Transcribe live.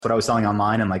what I was selling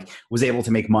online and like was able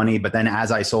to make money. But then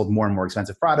as I sold more and more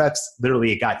expensive products,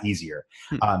 literally it got easier.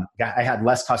 I had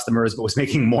less customers, but was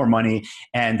making more money.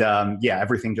 And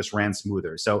everything just ran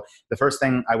smoother. So the first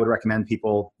thing I would recommend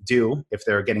people do if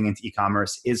they're getting into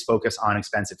e-commerce is focus on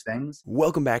expensive things.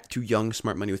 Welcome back to Young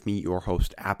Smart Money with me, your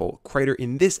host, Apple Crater.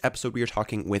 In this episode, we are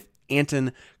talking with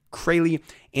Anton Kraly.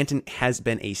 Anton has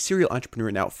been a serial entrepreneur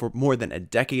now for more than a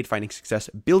decade, finding success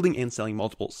building and selling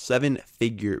multiple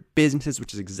seven-figure businesses,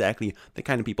 which is exactly the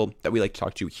kind of people that we like to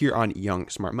talk to here on Young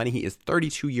Smart Money. He is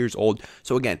 32 years old.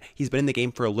 So again, he's been in the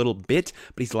game for a little bit,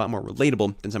 but he's a lot more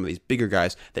relatable than some of these bigger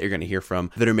guys that you're going to hear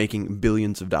from that are making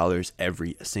billions of dollars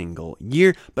every single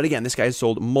year. But again, this guy has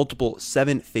sold multiple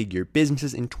seven-figure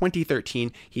businesses. In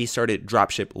 2013, he started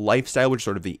Dropship Lifestyle, which is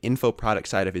sort of the info product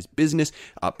side of his business.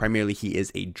 Primarily, he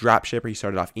is a dropshipper. He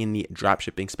started off in the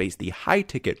dropshipping space, the high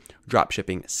ticket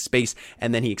dropshipping space,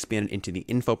 and then he expanded into the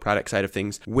info product side of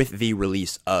things with the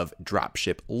release of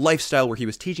Dropship Lifestyle, where he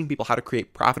was teaching people how to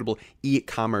create profitable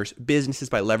e-commerce businesses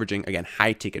by leveraging, again,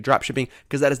 high ticket dropshipping,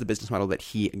 because that is the business model that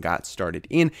he got started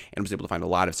in and was able to find a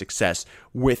lot of success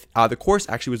with. The course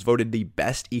actually was voted the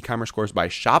best e-commerce course by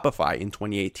Shopify in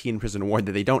 2018, which is an award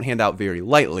that they don't hand out very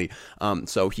lightly.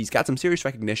 So he's got some serious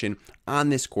recognition on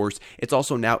this course. It's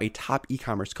also now a top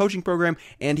e-commerce coaching program,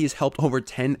 and he's helped over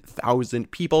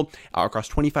 10,000 people across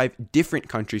 25 different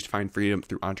countries to find freedom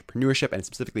through entrepreneurship and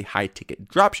specifically high-ticket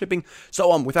dropshipping.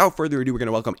 So without further ado, we're going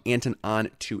to welcome Anton on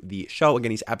to the show.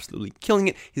 Again, he's absolutely killing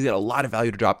it. He's got a lot of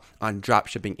value to drop on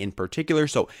dropshipping in particular.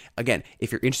 So again,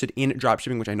 if you're interested in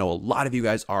dropshipping, which I know a lot of you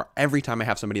guys are, every time I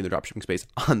have somebody in the dropshipping space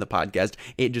on the podcast,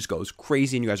 it just goes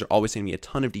crazy, and you guys are always sending me a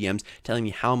ton of DMs telling me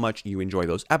how much you enjoy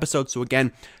those episodes. So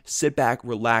again, sit back,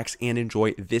 relax, and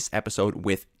enjoy this episode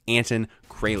with Anton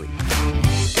Kraly.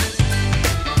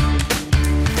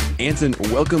 Anton,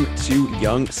 welcome to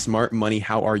Young Smart Money.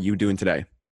 How are you doing today?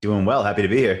 Doing well. Happy to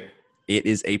be here. It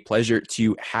is a pleasure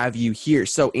to have you here.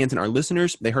 So, Anton, our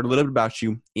listeners, they heard a little bit about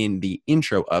you in the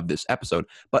intro of this episode.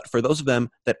 But for those of them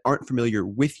that aren't familiar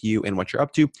with you and what you're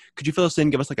up to, could you fill us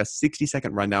in, give us like a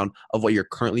 60-second rundown of what you're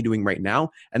currently doing right now?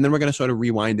 And then we're going to sort of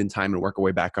rewind in time and work our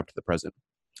way back up to the present.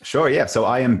 Sure. Yeah. So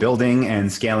I am building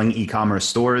and scaling e-commerce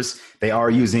stores. They are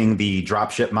using the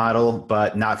dropship model,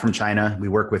 but not from China. We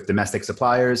work with domestic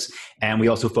suppliers, and we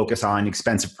also focus on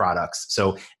expensive products.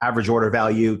 So average order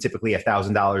value, typically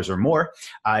 $1,000 or more.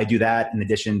 I do that in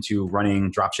addition to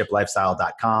running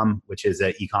dropshiplifestyle.com, which is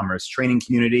an e-commerce training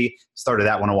community. Started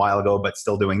that one a while ago, but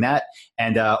still doing that.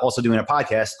 And also doing a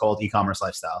podcast called E-commerce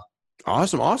Lifestyle.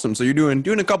 Awesome. So you're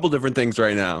doing a couple different things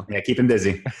right now. Yeah, keep them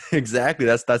busy. Exactly.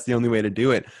 That's the only way to do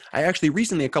it. I actually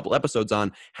recently, a couple episodes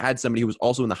on, had somebody who was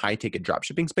also in the high ticket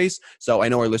dropshipping space. So I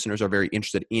know our listeners are very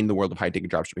interested in the world of high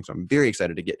ticket dropshipping. So I'm very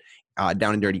excited to get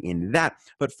down and dirty in that.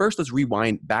 But first, let's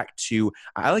rewind back to,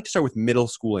 I like to start with middle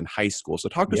school and high school. So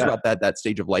talk to us about that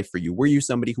stage of life for you. Were you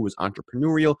somebody who was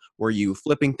entrepreneurial? Were you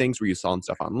flipping things? Were you selling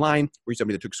stuff online? Were you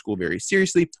somebody that took school very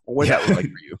seriously? Or what did that look like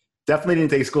for you? Definitely didn't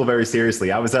take school very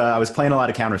seriously. I was playing a lot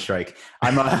of Counter-Strike.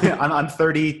 I'm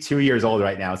 32 years old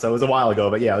right now, so it was a while ago.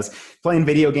 But yeah, I was playing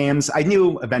video games. I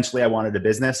knew eventually I wanted a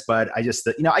business, but I just,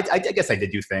 I guess I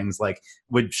did do things like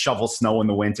would shovel snow in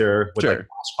the winter, would like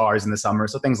wash cars in the summer,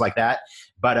 so things like that.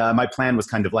 But my plan was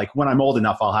kind of like, when I'm old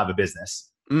enough, I'll have a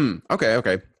business.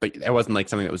 Okay. But it wasn't like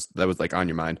something that was like on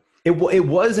your mind. It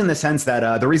was in the sense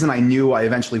that the reason I knew I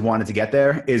eventually wanted to get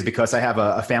there is because I have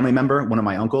a family member, one of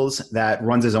my uncles, that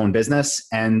runs his own business.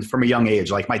 And from a young age,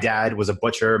 like my dad was a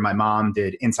butcher. My mom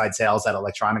did inside sales at an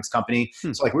electronics company.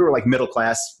 So like we were like middle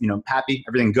class, happy,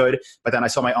 everything good. But then I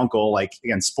saw my uncle, like,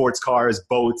 again, sports cars,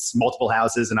 boats, multiple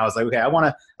houses. And I was like, okay, I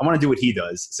want to do what he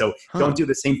does. So don't do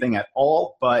the same thing at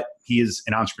all. But he is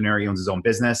an entrepreneur. He owns his own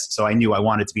business. So I knew I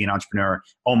wanted to be an entrepreneur,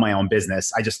 own my own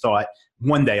business. I just thought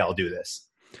one day I'll do this.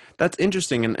 That's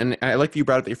interesting. And I like that you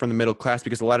brought up that you're from the middle class,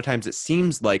 because a lot of times it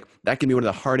seems like that can be one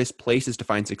of the hardest places to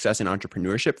find success in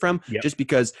entrepreneurship from, just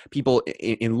because people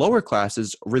in lower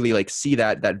classes really like see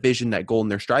that vision, that goal,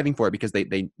 and they're striving for it because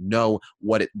they know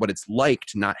what it's like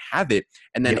to not have it.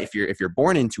 And then if you're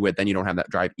born into it, then you don't have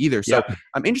that drive either. So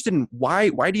I'm interested in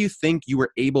why do you think you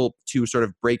were able to sort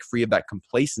of break free of that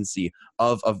complacency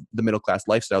of the middle class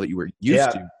lifestyle that you were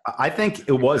used to? I think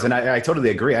it was, and I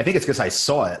totally agree. I think it's because I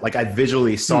saw it. Like I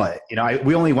visually saw it.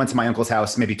 We only went to my uncle's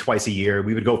house maybe twice a year.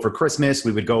 We would go for Christmas.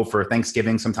 We would go for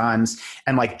Thanksgiving sometimes.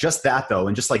 And like just that though,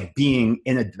 and just like being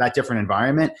in that different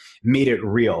environment made it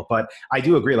real. But I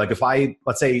do agree. Like if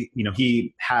let's say,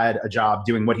 he had a job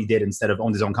doing what he did instead of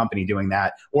owned his own company doing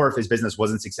that, or if his business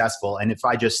wasn't successful. And if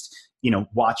I just,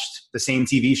 watched the same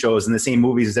TV shows and the same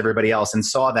movies as everybody else and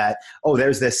saw that,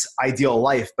 there's this ideal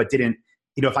life, but didn't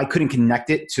if I couldn't connect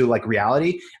it to like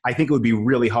reality, I think it would be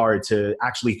really hard to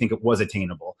actually think it was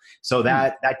attainable. So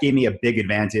that gave me a big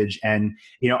advantage. And,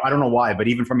 I don't know why, but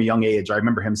even from a young age, I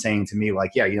remember him saying to me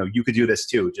like, yeah, you could do this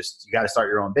too. Just, you got to start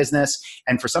your own business.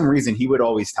 And for some reason, he would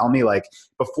always tell me like,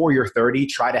 before you're 30,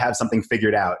 try to have something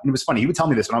figured out. And it was funny. He would tell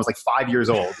me this when I was like 5 years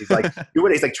old. He's like,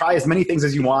 he's like, try as many things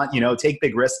as you want, take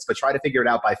big risks, but try to figure it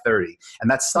out by 30. And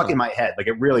that stuck in my head. Like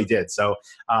it really did. So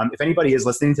if anybody is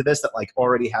listening to this that like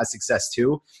already has success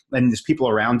too, and there's people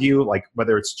around you, like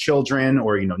whether it's children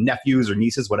or, nephews or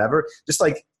nieces, whatever, just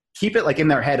like keep it like in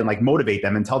their head and like motivate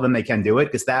them and tell them they can do it.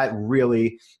 Because that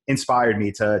really inspired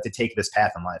me to take this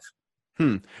path in life.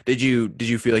 Did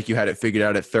you feel like you had it figured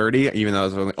out at 30, even though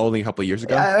it was only a couple of years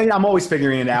ago? Yeah, I'm always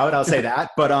figuring it out. I'll say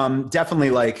that, but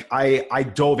definitely like I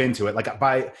dove into it. Like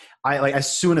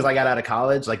as soon as I got out of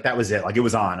college, like that was it. Like it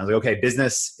was on. I was like, okay,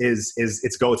 business is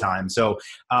it's go time. So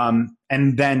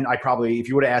and then I probably, if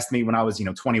you would have asked me when I was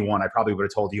 21, I probably would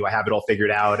have told you I have it all figured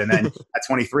out. And then at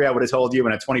 23, I would have told you,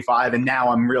 and at 25, and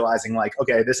now I'm realizing like,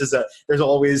 okay, there's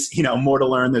always more to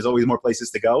learn. There's always more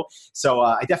places to go. So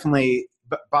I definitely.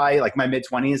 By like my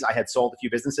mid-20s, I had sold a few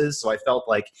businesses. So I felt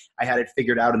like I had it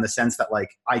figured out in the sense that like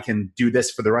I can do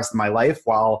this for the rest of my life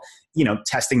while,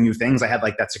 testing new things. I had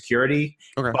like that security,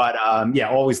 but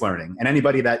always learning. And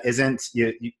anybody that isn't,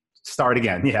 you start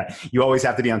again. Yeah. You always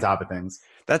have to be on top of things.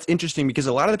 That's interesting because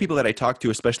a lot of the people that I talk to,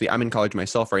 especially I'm in college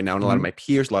myself right now, and a lot of my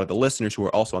peers, a lot of the listeners who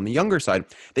are also on the younger side,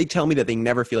 they tell me that they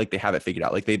never feel like they have it figured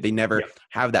out. Like they never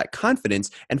have that confidence.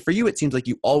 And for you, it seems like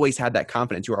you always had that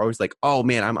confidence. You were always like, oh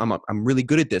man, I'm really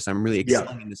good at this. I'm really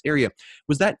excelling in this area.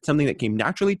 Was that something that came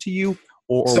naturally to you?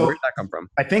 Or where did that come from?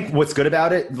 I think what's good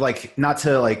about it, like not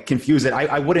to like confuse it,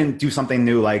 I wouldn't do something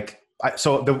new like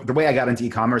so the way I got into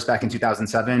e-commerce back in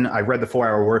 2007, I read the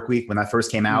 4-Hour Workweek when that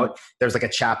first came out. There's like a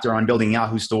chapter on building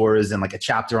Yahoo stores and like a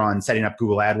chapter on setting up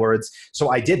Google AdWords. So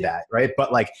I did that, right?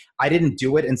 But like I didn't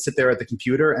do it and sit there at the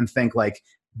computer and think like,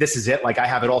 this is it. Like I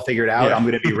have it all figured out. I'm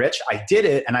going to be rich. I did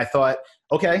it. And I thought,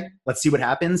 okay, let's see what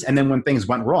happens. And then when things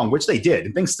went wrong, which they did,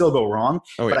 and things still go wrong,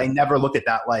 but I never looked at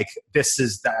that like, this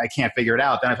is that I can't figure it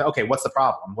out. Then I thought, okay, what's the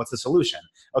problem? What's the solution?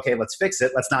 Okay, let's fix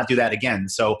it. Let's not do that again.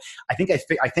 So I think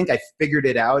I figured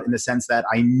it out in the sense that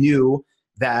I knew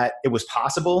that it was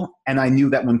possible. And I knew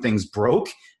that when things broke,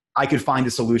 I could find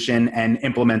a solution and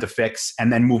implement a fix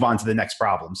and then move on to the next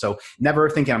problem. So never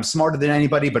thinking I'm smarter than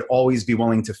anybody, but always be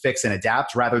willing to fix and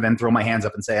adapt rather than throw my hands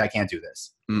up and say, I can't do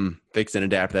this. Fix and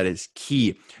adapt. That is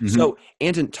key. So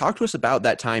Anton, talk to us about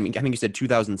that time. I think you said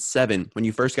 2007 when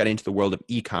you first got into the world of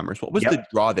e-commerce. What was the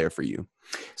draw there for you?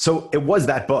 So it was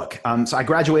that book. So I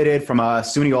graduated from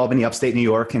SUNY Albany, upstate New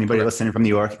York. Anybody listening from New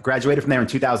York? Graduated from there in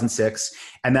 2006.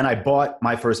 And then I bought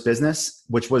my first business,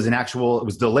 which was it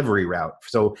was delivery route.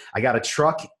 So I got a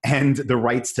truck and the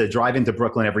rights to drive into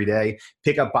Brooklyn every day,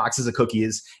 pick up boxes of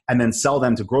cookies, and then sell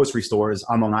them to grocery stores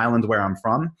on Long Island, where I'm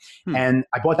from. And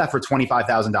I bought that for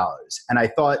 $25,000. And I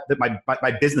thought that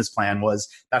my business plan was,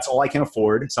 that's all I can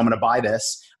afford. So I'm going to buy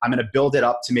this. I'm going to build it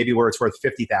up to maybe where it's worth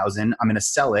 $50,000. I'm going to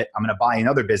sell it. I'm going to buy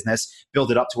another business,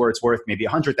 build it up to where it's worth maybe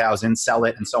 $100,000, sell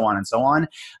it, and so on and so on.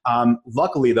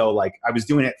 Luckily though, like I was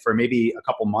doing it for maybe a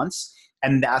couple months.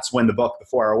 And that's when the book, The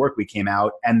 4-Hour Workweek, came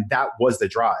out. And that was the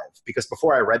drive. Because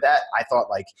before I read that, I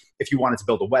thought like, if you wanted to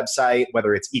build a website,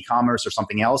 whether it's e-commerce or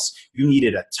something else, you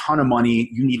needed a ton of money.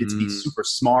 You needed to be super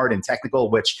smart and technical,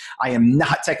 which I am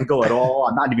not technical at all.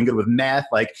 I'm not even good with math.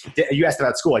 Like you asked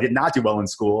about school. I did not do well in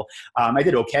school. I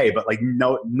did okay, but like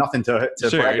nothing to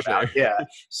brag about. Yeah.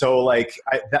 So like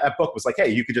that book was like, hey,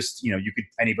 you could just,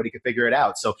 anybody could figure it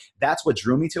out. So that's what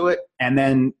drew me to it. And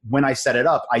then when I set it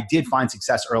up, I did find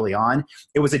success early on.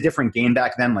 It was a different game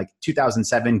back then, like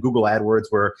 2007, Google AdWords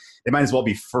they might as well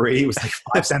be free. It was like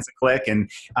 5 cents a click. And,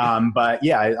 but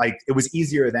yeah, it was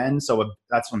easier then. So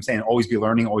that's what I'm saying. Always be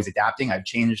learning, always adapting. I've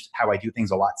changed how I do things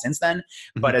a lot since then.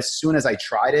 But as soon as I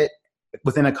tried it,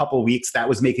 within a couple of weeks, that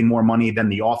was making more money than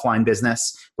the offline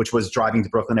business, which was driving to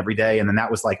Brooklyn every day. And then that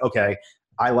was like, okay,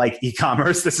 I like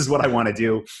e-commerce. This is what I want to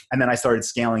do. And then I started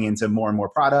scaling into more and more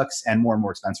products and more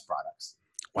expensive products.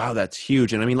 Wow, that's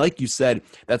huge. And I mean, like you said,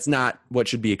 that's not what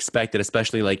should be expected,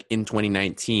 especially like in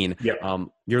 2019. Yep.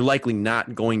 You're likely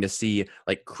not going to see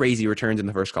like crazy returns in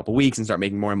the first couple of weeks and start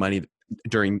making more money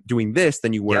during doing this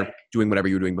than you were doing whatever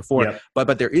you were doing before. Yep.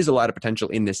 But there is a lot of potential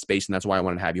in this space. And that's why I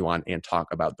wanted to have you on and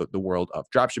talk about the world of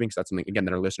dropshipping. Because that's something, again,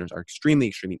 that our listeners are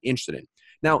extremely interested in.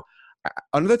 Now,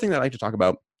 another thing that I like to talk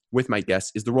about with my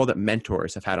guests is the role that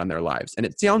mentors have had on their lives. And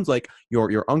it sounds like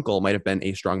your uncle might have been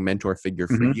a strong mentor figure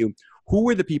for you. who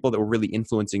were the people that were really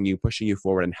influencing you, pushing you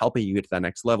forward, and helping you get to that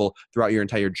next level throughout your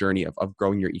entire journey of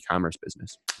growing your e-commerce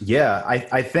business? Yeah,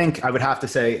 I think I would have to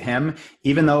say him,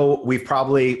 even though we've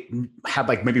probably had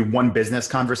like maybe one business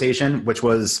conversation, which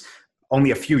was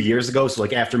only a few years ago. So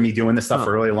like after me doing this stuff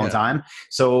for a really long time.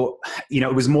 So,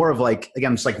 it was more of like,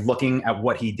 again, just like looking at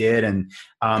what he did and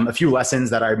a few lessons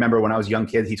that I remember when I was a young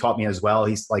kid, he taught me as well.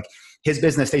 He's like, his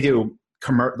business, they do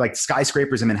like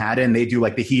skyscrapers in Manhattan. They do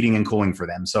like the heating and cooling for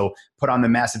them. So put on the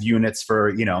massive units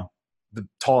for, the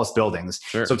tallest buildings.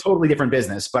 Sure. So totally different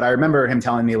business. But I remember him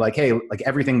telling me like, hey, like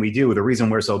everything we do, the reason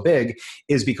we're so big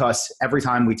is because every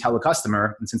time we tell a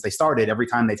customer, and since they started, every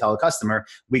time they tell a customer,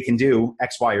 we can do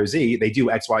X, Y, or Z, they do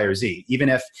X, Y, or Z. Even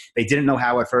if they didn't know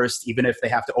how at first, even if they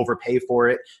have to overpay for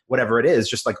it, whatever it is,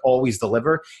 just like always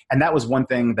deliver. And that was one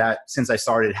thing that since I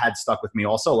started had stuck with me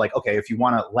also. Like, okay, if you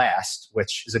want to last,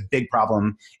 which is a big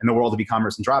problem in the world of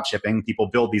e-commerce and drop shipping, people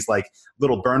build these like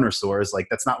little burner stores. Like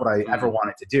that's not what I ever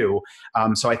wanted to do.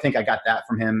 So I think I got that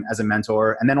from him as a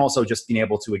mentor. And then also just being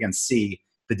able to, again, see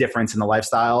the difference in the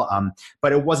lifestyle.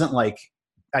 But it wasn't like,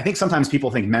 I think sometimes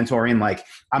people think mentoring, like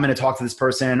I'm going to talk to this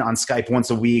person on Skype once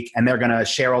a week and they're going to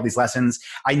share all these lessons.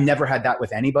 I never had that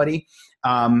with anybody.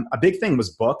 A big thing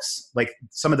was books. Like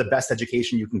some of the best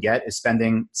education you can get is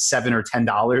spending $7 or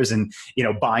 $10 and,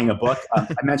 buying a book.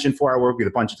 I mentioned 4 Hour Workweek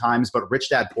a bunch of times, but Rich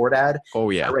Dad, Poor Dad. Oh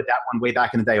yeah. I read that one way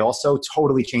back in the day also.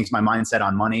 Totally changed my mindset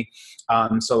on money.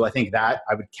 So I think that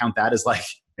I would count that as like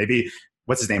maybe,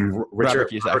 what's his name? Robert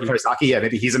Kiyosaki. Yeah,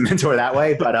 maybe he's a mentor that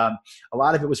way. But a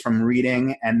lot of it was from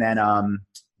reading and then,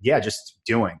 just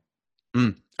doing.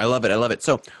 I love it. I love it.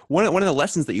 So one of the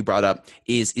lessons that you brought up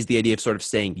is the idea of sort of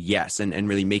saying yes and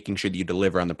really making sure that you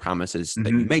deliver on the promises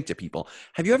that you make to people.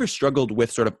 Have you ever struggled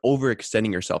with sort of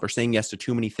overextending yourself or saying yes to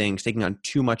too many things, taking on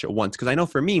too much at once? Because I know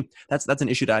for me, that's an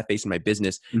issue that I face in my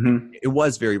business. It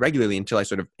was very regularly until I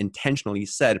sort of intentionally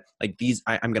said, like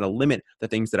I'm going to limit the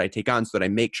things that I take on so that I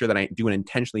make sure that I do an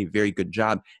intentionally very good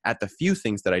job at the few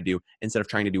things that I do instead of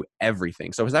trying to do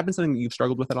everything. So has that been something that you've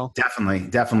struggled with at all?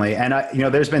 Definitely. And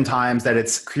there's been times that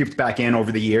it's creeped back in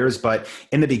over the years, but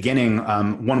in the beginning,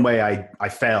 one way I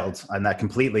failed on that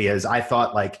completely is I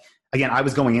thought like, again, I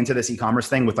was going into this e-commerce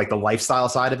thing with like the lifestyle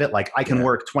side of it. Like I can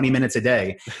work 20 minutes a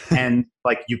day and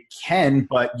like you can,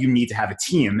 but you need to have a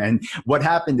team. And what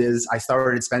happened is I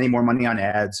started spending more money on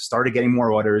ads, started getting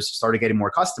more orders, started getting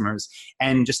more customers,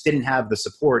 and just didn't have the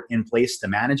support in place to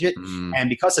manage it. And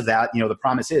because of that, the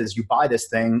promise is you buy this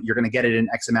thing, you're going to get it in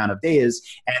X amount of days.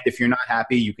 And if you're not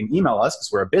happy, you can email us because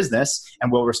we're a business and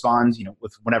we'll respond,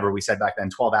 with whatever we said back then,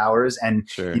 12 hours. And,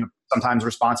 sometimes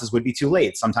responses would be too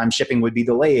late. Sometimes shipping would be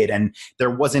delayed and there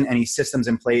wasn't any systems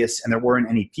in place and there weren't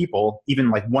any people, even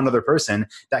like one other person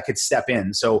that could step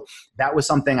in. So that was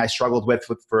something I struggled with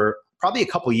for probably a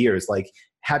couple of years, like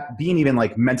being even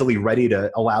like mentally ready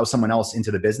to allow someone else into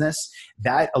the business.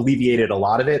 That alleviated a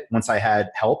lot of it once I had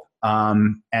help.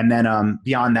 And then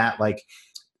beyond that, like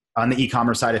on the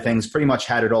e-commerce side of things, pretty much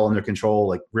had it all under control,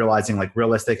 like realizing like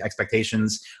realistic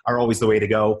expectations are always the way to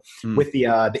go. With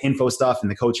the info stuff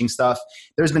and the coaching stuff.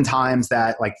 There's been times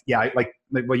that like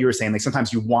what you were saying, like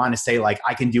sometimes you want to say like,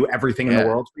 I can do everything in the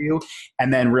world for you.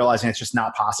 And then realizing it's just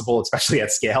not possible, especially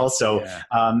at scale. So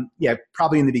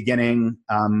probably in the beginning,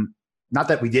 not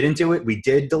that we didn't do it, we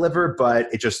did deliver, but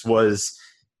it just was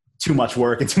too much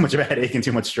work and too much of a headache and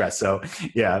too much stress. So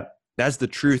yeah. That's the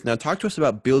truth. Now talk to us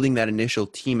about building that initial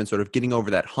team and sort of getting over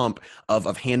that hump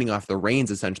of handing off the reins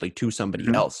essentially to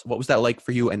somebody else. What was that like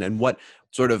for you? And then what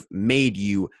sort of made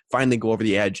you finally go over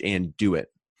the edge and do it?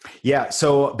 Yeah.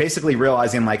 So basically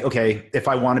realizing like, okay, if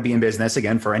I want to be in business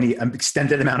again for any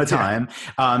extended amount of time,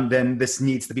 then this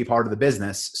needs to be part of the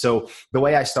business. So the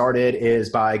way I started is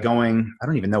by going, I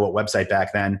don't even know what website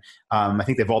back then. I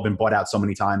think they've all been bought out so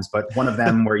many times, but one of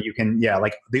them where you can,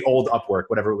 like the old Upwork,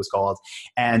 whatever it was called,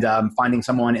 and finding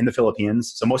someone in the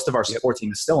Philippines. So most of our support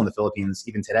team is still in the Philippines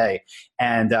even today.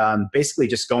 And basically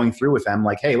just going through with them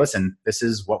like, hey, listen, this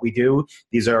is what we do.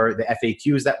 These are the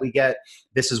FAQs that we get.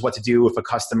 This is what to do if a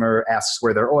customer asks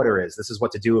where their order is. This is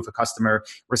what to do if a customer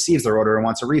receives their order and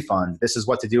wants a refund. This is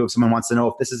what to do if someone wants to know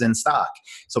if this is in stock.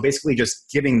 So basically just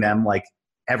giving them like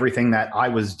everything that I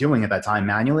was doing at that time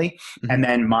manually and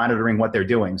then monitoring what they're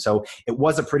doing. So it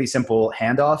was a pretty simple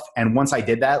handoff. And once I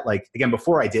did that, like, again,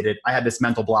 before I did it, I had this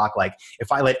mental block, like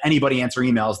if I let anybody answer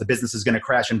emails, the business is going to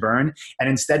crash and burn. And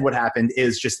instead what happened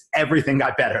is just everything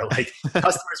got better. Like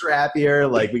customers were happier,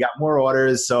 like we got more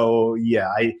orders. So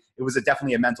yeah, it was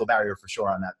definitely a mental barrier for sure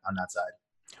on that side.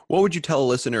 What would you tell a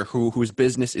listener whose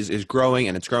business is growing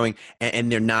and it's growing and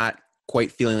they're not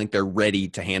quite feeling like they're ready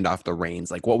to hand off the reins?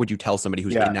 Like, what would you tell somebody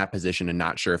who's in that position and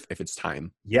not sure if it's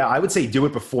time? Yeah, I would say do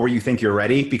it before you think you're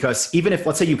ready, because even if,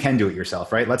 let's say you can do it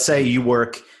yourself, right? Let's say you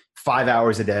work 5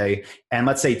 hours a day and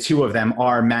let's say 2 of them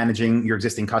are managing your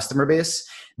existing customer base.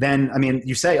 Then, I mean,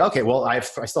 you say, okay, well, I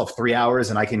still have 3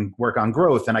 hours and I can work on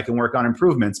growth and I can work on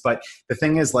improvements. But the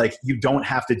thing is, like, you don't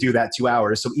have to do that 2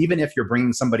 hours. So even if you're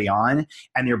bringing somebody on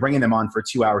and you're bringing them on for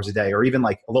 2 hours a day, or even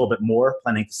like a little bit more,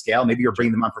 planning to scale, maybe you're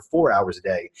bringing them on for 4 hours a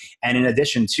day. And in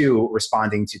addition to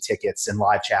responding to tickets and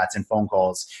live chats and phone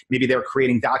calls, maybe they're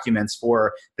creating documents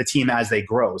for the team as they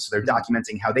grow. So they're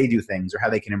documenting how they do things or how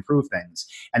they can improve things.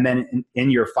 And then in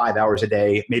your 5 hours a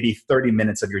day, maybe 30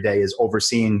 minutes of your day is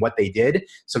overseeing what they did.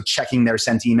 So checking their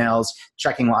sent emails,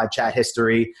 checking live chat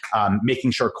history,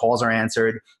 making sure calls are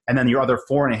answered. And then your other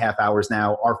 4.5 hours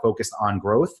now are focused on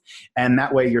growth. And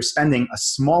that way you're spending a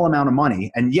small amount of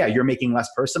money. And yeah, you're making less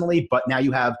personally, but now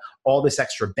you have all this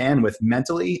extra bandwidth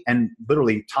mentally and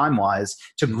literally time-wise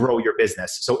to grow your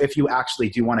business. So if you actually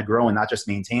do want to grow and not just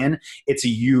maintain, it's a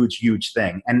huge, huge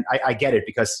thing. And I get it,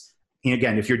 because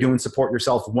again, if you're doing support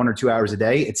yourself 1 or 2 hours a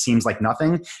day, it seems like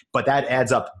nothing, but that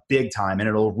adds up big time and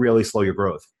it'll really slow your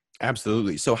growth.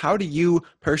 Absolutely. So how do you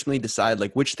personally decide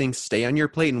like which things stay on your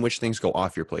plate and which things go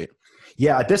off your plate?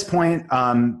 Yeah, at this point,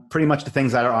 pretty much the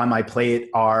things that are on my plate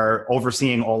are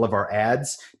overseeing all of our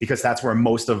ads, because that's where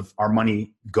most of our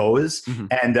money goes.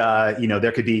 And,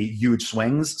 there could be huge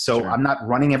swings. So I'm not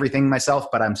running everything myself,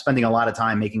 but I'm spending a lot of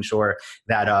time making sure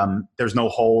that there's no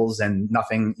holes and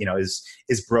nothing,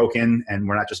 is broken, and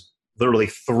we're not just literally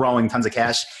throwing tons of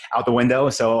cash out the window.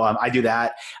 So I do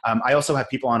that. I also have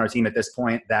people on our team at this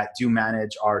point that do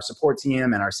manage our support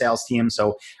team and our sales team.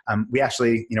 So we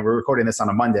actually, we're recording this on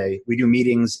a Monday. We do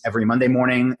meetings every Monday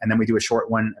morning, and then we do a short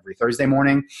one every Thursday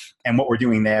morning. And what we're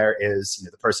doing there is,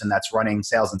 the person that's running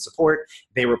sales and support,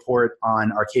 they report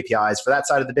on our KPIs for that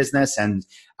side of the business. And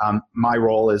my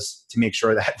role is to make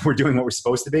sure that we're doing what we're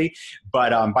supposed to be.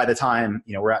 But by the time,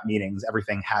 we're at meetings,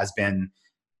 everything has been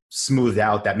smoothed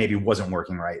out that maybe wasn't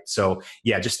working right. So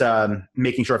yeah, just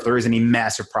making sure if there is any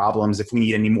massive problems, if we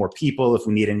need any more people, if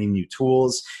we need any new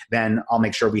tools, then I'll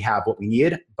make sure we have what we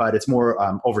need. But it's more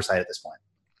oversight at this point.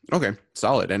 Okay,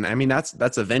 solid. And I mean,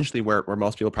 that's eventually where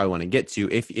most people probably want to get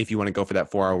to if you want to go for that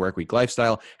 4-hour work week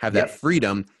lifestyle, have that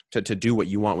freedom to do what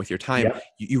you want with your time.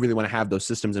 You really want to have those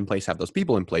systems in place, have those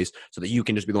people in place so that you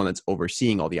can just be the one that's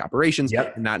overseeing all the operations,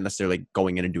 not necessarily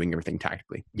going in and doing everything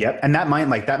tactically. And that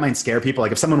might scare people.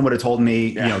 Like if someone would have told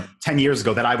me, 10 years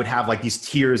ago that I would have like these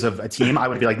tiers of a team, I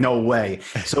would be like, no way.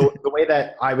 So the way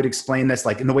that I would explain this,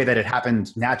 like in the way that it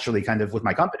happened naturally kind of with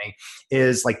my company,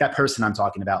 is like that person I'm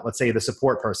talking about, let's say the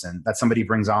support person that somebody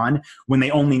brings on when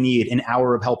they only need an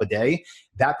hour of help a day.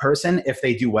 That person, if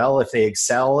they do well, if they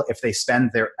excel, if they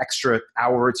spend their extra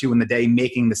hour or two in the day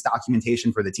making this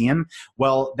documentation for the team,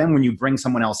 well, then when you bring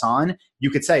someone else on, you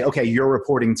could say, okay, you're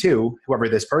reporting to whoever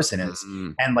this person is.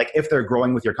 And like, if they're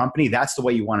growing with your company, that's the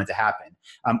way you want it to happen.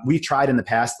 We've tried in the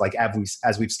past, like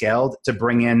as we've scaled, to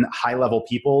bring in high level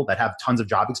people that have tons of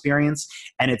job experience.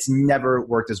 And it's never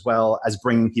worked as well as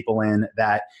bringing people in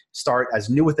that start as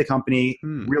new with the company,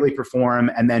 really perform,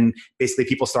 and then basically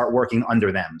people start working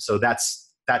under them. So that's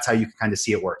how you can kind of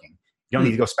see it working. You don't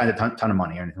need to go spend a ton of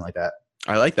money or anything like that.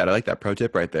 I like that. I like that pro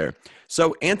tip right there.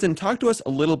 So Anton, talk to us a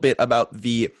little bit about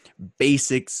the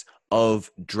basics of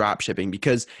drop shipping,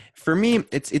 because for me,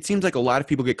 it seems like a lot of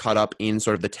people get caught up in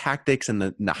sort of the tactics and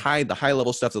the high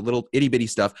level stuff, the little itty bitty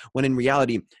stuff, when in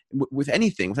reality, with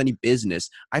any business,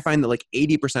 I find that like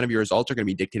 80% of your results are going to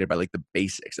be dictated by like the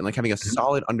basics and like having a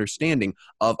solid understanding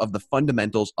of the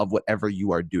fundamentals of whatever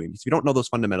you are doing. Because if you don't know those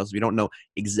fundamentals, if you don't know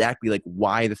exactly like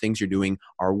why the things you're doing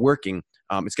are working,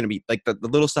 it's going to be like the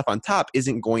little stuff on top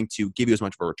isn't going to give you as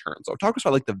much of a return. So talk to us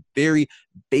about like the very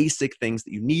basic things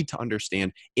that you need to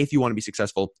understand if you want to be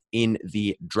successful in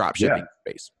the drop shipping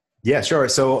space. Yeah, sure.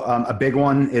 So a big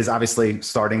one is obviously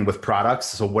starting with products.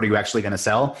 So what are you actually going to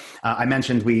sell? I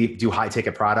mentioned we do high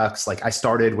ticket products. Like I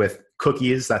started with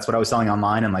cookies. That's what I was selling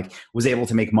online and like was able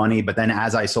to make money. But then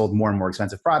as I sold more and more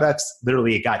expensive products,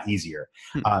 literally it got easier.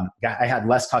 I had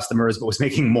less customers, but was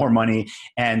making more money.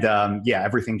 And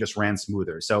everything just ran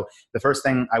smoother. So the first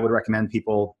thing I would recommend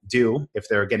people do if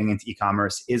they're getting into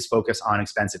e-commerce is focus on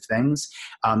expensive things.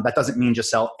 That doesn't mean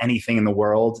just sell anything in the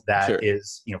world that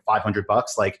is, $500.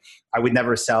 Like I would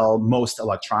never sell most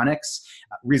electronics.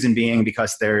 Reason being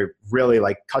because they're really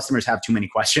like customers have too many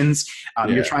questions.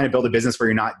 You're trying to build a business where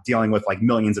you're not dealing dealing with like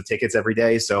millions of tickets every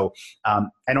day. So,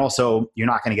 and also you're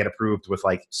not going to get approved with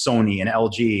like Sony and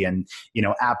LG and,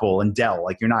 Apple and Dell.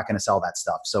 Like you're not going to sell that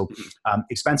stuff. So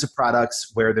expensive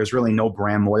products where there's really no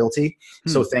brand loyalty.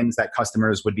 So things that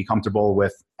customers would be comfortable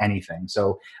with anything.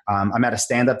 So I'm at a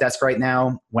stand-up desk right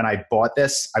now. When I bought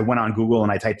this, I went on Google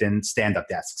and I typed in stand-up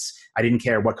desks. I didn't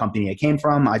care what company it came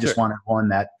from. I just wanted one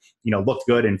that looked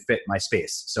good and fit my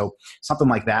space. So something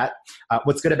like that.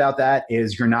 What's good about that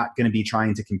is you're not going to be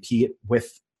trying to compete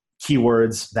with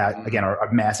keywords that, again, are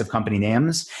massive company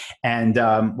names. And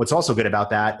what's also good about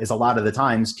that is a lot of the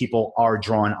times people are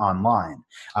drawn online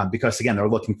because, again, they're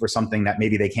looking for something that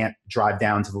maybe they can't drive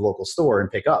down to the local store and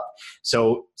pick up.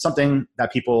 So something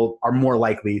that people are more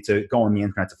likely to go on the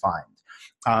internet to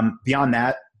find. Beyond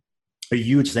that, a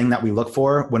huge thing that we look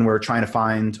for when we're trying to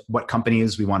find what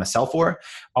companies we want to sell for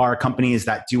are companies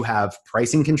that do have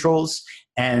pricing controls.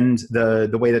 And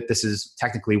the way that this is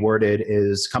technically worded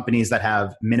is companies that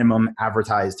have minimum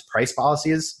advertised price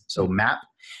policies, so MAP.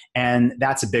 And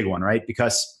that's a big one, right?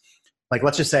 Because like,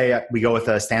 let's just say we go with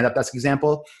a stand-up desk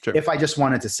example. Sure. If I just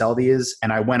wanted to sell these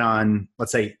and I went on,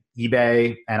 let's say,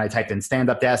 eBay and I typed in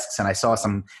stand-up desks and I saw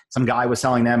some guy was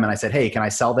selling them and I said, hey, can I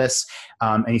sell this?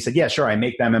 And he said, yeah, sure. I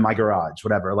make them in my garage,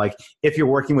 whatever. Like if you're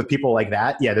working with people like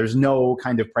that, yeah, there's no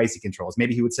kind of pricing controls.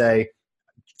 Maybe he would say,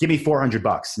 give me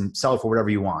 $400 and sell it for whatever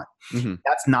you want. Mm-hmm.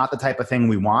 That's not the type of thing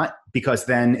we want, because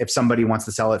then if somebody wants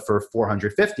to sell it for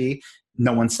 $450,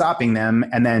 no one's stopping them.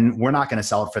 And then we're not going to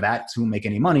sell it for that because we won't make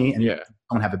any money and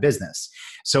don't have a business.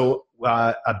 So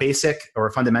a basic or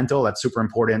a fundamental that's super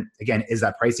important, again, is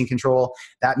that pricing control.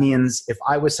 That means if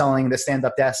I was selling the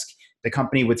stand-up desk, the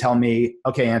company would tell me,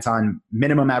 okay, Anton,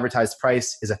 minimum advertised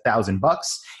price is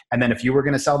 $1,000. And then if you were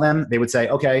going to sell them, they would say,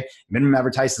 okay, minimum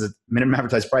advertised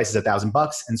price is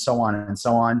 $1,000, and so on and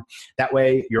so on. That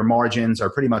way your margins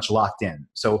are pretty much locked in.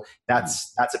 So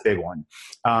that's a big one.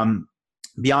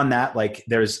 Beyond that, like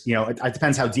there's, it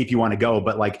depends how deep you want to go,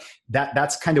 but like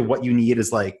that's kind of what you need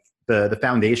is like the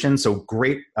foundation. So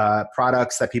great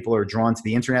products that people are drawn to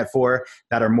the internet for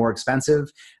that are more expensive,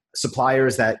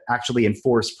 suppliers that actually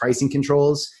enforce pricing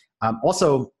controls.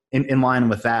 Also in line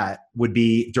with that would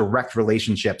be direct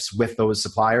relationships with those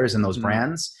suppliers and those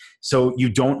brands. So you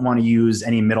don't want to use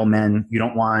any middlemen. You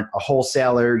don't want a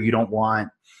wholesaler. You don't want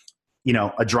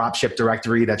a drop ship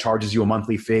directory that charges you a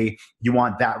monthly fee. You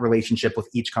want that relationship with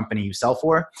each company you sell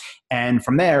for. And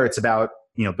from there, it's about,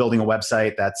 building a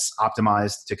website that's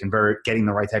optimized to convert, getting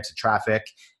the right types of traffic,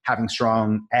 having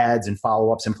strong ads and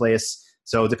follow-ups in place.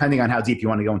 So depending on how deep you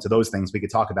want to go into those things, we could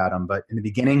talk about them. But in the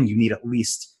beginning, you need at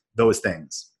least those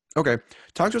things. Okay.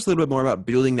 Talk to us a little bit more about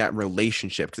building that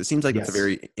relationship, because it seems like it's a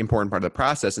very important part of the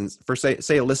process. And for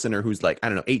say a listener who's like,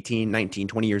 18, 19,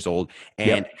 20 years old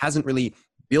and hasn't really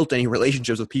built any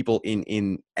relationships with people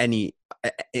in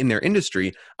their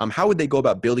industry, how would they go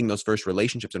about building those first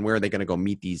relationships, and where are they going to go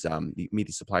meet these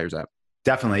suppliers at?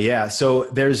 Definitely. Yeah. So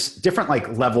there's different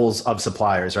like levels of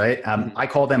suppliers, right? I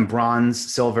call them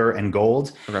bronze, silver, and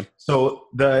gold. Okay. So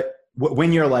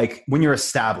when you're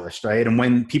established, right? And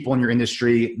when people in your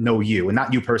industry know you, and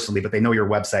not you personally, but they know your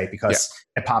website because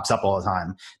it pops up all the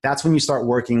time. That's when you start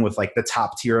working with like the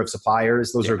top tier of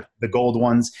suppliers. Those are the gold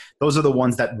ones. Those are the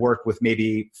ones that work with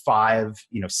maybe 5,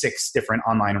 6 different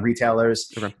online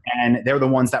retailers. Okay. And they're the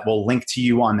ones that will link to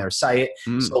you on their site.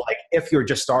 So like if you're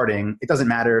just starting, it doesn't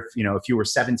matter if you were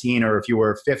 17 or if you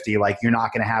were 50, like you're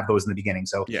not going to have those in the beginning.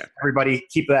 So everybody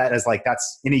keep that as like,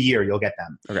 that's in a year, you'll get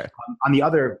them. Okay. On the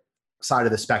other side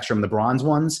of the spectrum, the bronze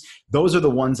ones, those are the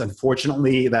ones,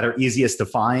 unfortunately, that are easiest to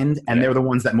find. And they're the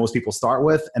ones that most people start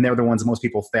with, and they're the ones that most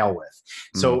people fail with.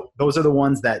 So those are the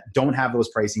ones that don't have those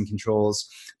pricing controls.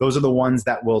 Those are the ones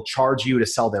that will charge you to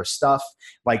sell their stuff.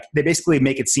 Like they basically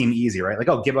make it seem easy, right? Like,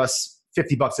 oh, give us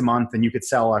 $50 a month and you could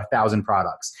sell 1,000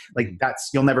 products. Like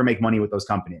you'll never make money with those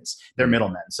companies. They're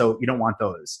middlemen. So you don't want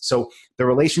those. So the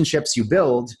relationships you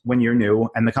build when you're new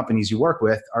and the companies you work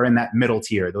with are in that middle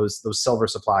tier, those silver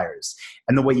suppliers.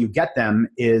 And the way you get them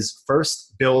is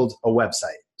first build a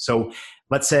website. So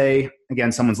let's say,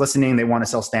 again, someone's listening, they want to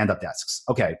sell stand-up desks.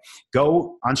 Okay,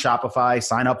 go on Shopify,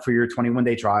 sign up for your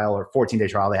 21-day trial or 14-day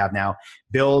trial they have now,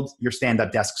 build your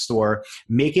stand-up desk store,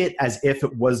 make it as if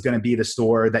it was going to be the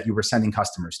store that you were sending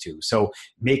customers to. So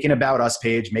make an About Us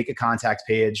page, make a contact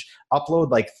page, upload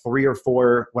like 3 or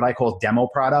 4 what I call demo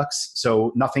products.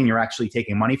 So nothing you're actually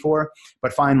taking money for,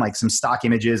 but find like some stock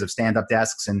images of stand-up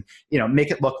desks and make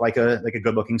it look like a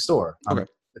good looking store. Okay.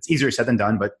 It's easier said than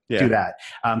done, but do that.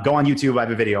 Go on YouTube. I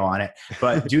have a video on it,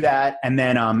 but do that. And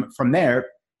then from there,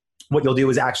 what you'll do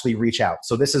is actually reach out.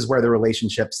 So this is where the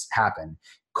relationships happen.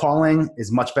 Calling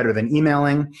is much better than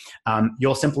emailing.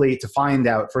 You'll simply, to find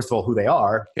out, first of all, who they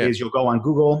are, is you'll go on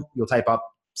Google, you'll type up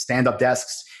stand-up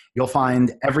desks. You'll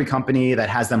find every company that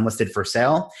has them listed for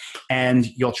sale, and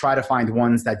you'll try to find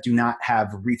ones that do not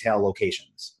have retail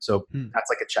locations. So that's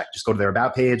like a check. Just go to their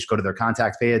about page, go to their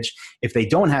contact page. If they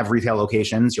don't have retail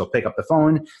locations, you'll pick up the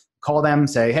phone, call them,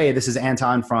 say, hey, this is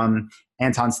Anton from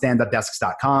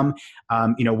AntonStandUpDesks.com.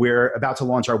 We're about to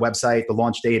launch our website. The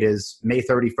launch date is May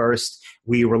 31st.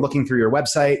 We were looking through your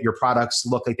website. Your products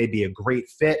look like they'd be a great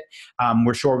fit.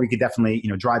 We're sure we could definitely,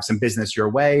 drive some business your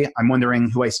way. I'm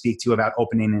wondering who I speak to about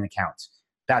opening an account.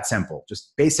 That simple,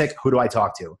 just basic. Who do I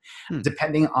talk to?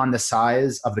 Depending on the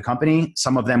size of the company,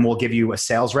 some of them will give you a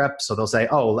sales rep. So they'll say,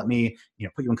 oh, let me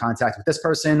put you in contact with this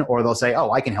person, or they'll say,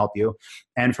 oh, I can help you.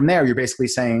 And from there, you're basically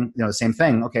saying the same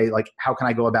thing. Okay, like how can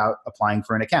I go about applying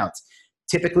for an account?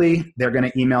 Typically, they're going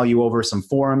to email you over some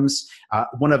forms.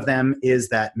 One of them is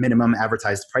that minimum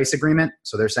advertised price agreement.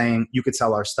 So they're saying you could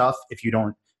sell our stuff if you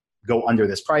don't go under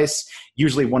this price.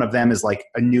 Usually one of them is like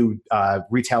a new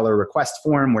retailer request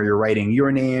form where you're writing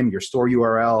your name, your store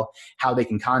URL, how they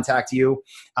can contact you.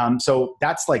 So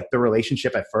that's like the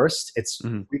relationship at first. It's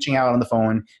reaching out on the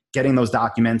phone, getting those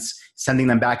documents, sending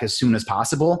them back as soon as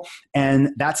possible. And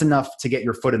that's enough to get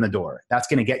your foot in the door. That's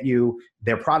going to get you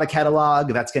their product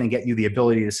catalog. That's going to get you the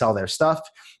ability to sell their stuff.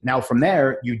 Now from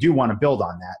there, you do want to build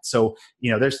on that. So,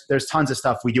 there's tons of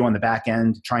stuff we do on the back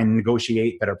end, trying to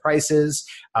negotiate better prices,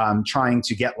 trying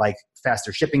to get like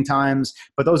faster shipping times.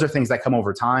 But those are things that come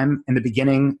over time. In the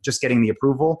beginning, just getting the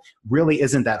approval really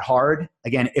isn't that hard.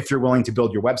 Again, if you're willing to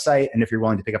build your website and if you're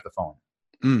willing to pick up the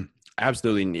phone.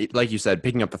 Absolutely. Like you said,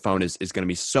 picking up the phone is going to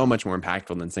be so much more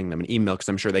impactful than sending them an email, because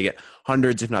I'm sure they get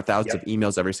hundreds, if not thousands of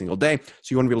emails every single day. So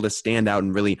you want to be able to stand out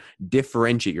and really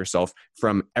differentiate yourself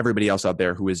from everybody else out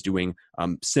there who is doing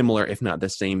similar, if not the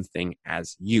same thing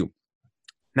as you.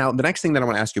 Now, the next thing that I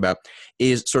want to ask you about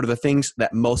is sort of the things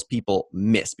that most people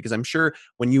miss, because I'm sure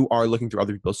when you are looking through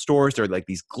other people's stores, there are like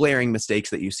these glaring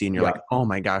mistakes that you see and you're like, oh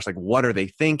my gosh, like what are they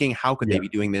thinking? How could they be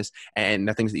doing this? And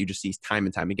the things that you just see time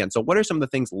and time again. So what are some of the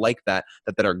things like that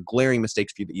are glaring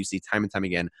mistakes for you that you see time and time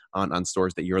again on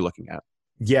stores that you're looking at?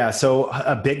 Yeah. So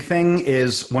a big thing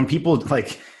is when people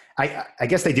like, I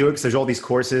guess they do it because there's all these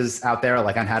courses out there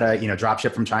like on how to, drop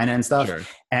ship from China and stuff. Sure.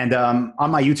 And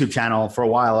on my YouTube channel for a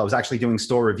while, I was actually doing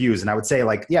store reviews, and I would say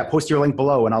like, post your link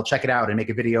below and I'll check it out and make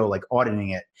a video like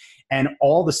auditing it. And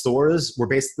all the stores were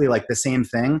basically like the same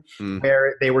thing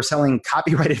where they were selling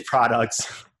copyrighted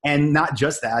products. And not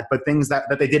just that, but things that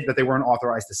they did that they weren't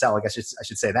authorized to sell. I guess I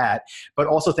should say that, but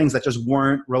also things that just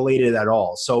weren't related at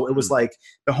all. So it was like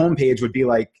the homepage would be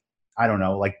like, I don't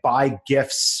know, like buy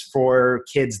gifts for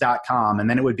kids.com. And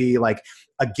then it would be like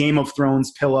a Game of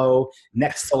Thrones pillow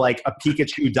next to like a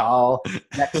Pikachu doll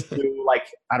next to like,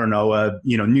 I don't know, a,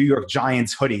 New York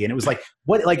Giants hoodie. And it was like,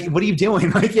 what are you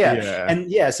doing? Like,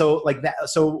 so like that.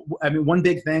 So, I mean, one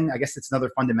big thing, I guess it's another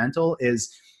fundamental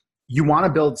is you want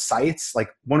to build sites. Like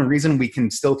one reason we can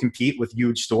still compete with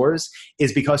huge stores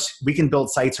is because we can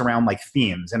build sites around like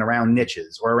themes and around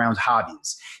niches or around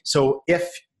hobbies. So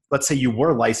if, let's say you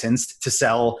were licensed to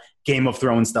sell Game of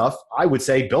Thrones stuff, I would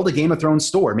say build a Game of Thrones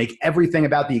store. Make everything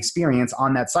about the experience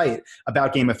on that site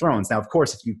about Game of Thrones. Now, of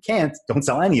course, if you can't, don't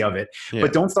sell any of it.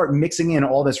 But don't start mixing in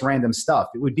all this random stuff.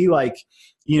 It would be like,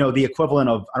 the equivalent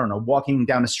of, I don't know, walking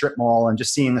down a strip mall and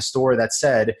just seeing a store that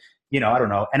said, I don't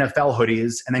know, NFL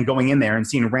hoodies, and then going in there and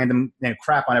seeing random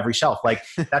crap on every shelf. Like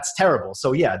that's terrible.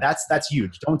 So that's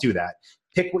huge. Don't do that.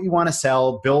 Pick what you want to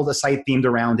sell, build a site themed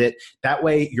around it. That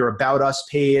way your About Us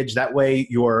page, that way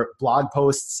your blog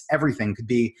posts, everything could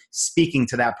be speaking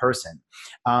to that person.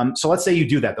 So let's say you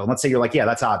do that though. Let's say you're like,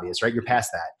 that's obvious, right? You're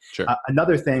past that. Sure.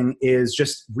 Another thing is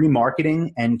just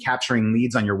remarketing and capturing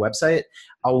leads on your website.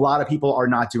 A lot of people are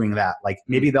not doing that. Like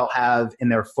maybe they'll have in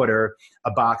their footer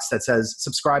a box that says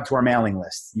subscribe to our mailing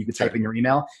list. You could type in your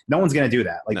email. No one's going to do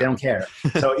that. Like they don't care.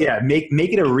 So make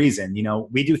it a reason.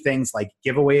 We do things like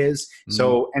giveaways.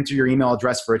 So enter your email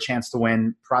address for a chance to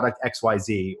win product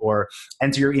XYZ, or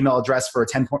enter your email address for a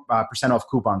 10% off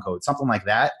coupon code, something like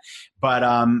that. But,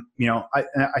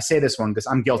 I say this one because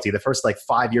I'm guilty. The first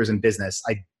 5 years in business,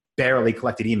 I barely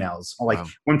collected emails.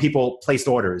 When people placed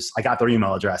orders, I got their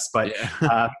email address. But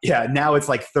now it's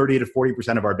like 30 to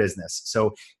 40% of our business.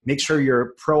 So make sure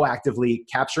you're proactively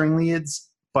capturing leads,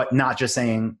 but not just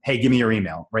saying, hey, give me your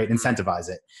email, right? Incentivize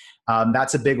it.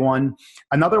 That's a big one.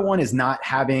 Another one is not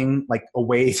having like a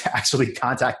way to actually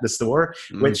contact the store,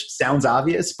 which sounds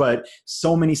obvious, but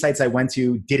so many sites I went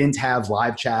to didn't have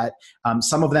live chat.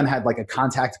 Some of them had like a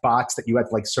contact box that you had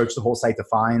to like search the whole site to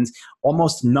find.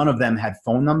 Almost none of them had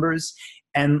phone numbers.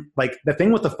 And like the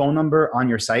thing with the phone number on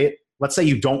your site, let's say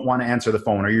you don't want to answer the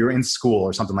phone or you're in school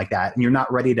or something like that and you're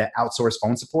not ready to outsource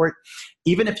phone support.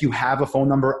 Even if you have a phone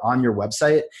number on your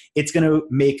website, it's going to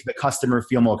make the customer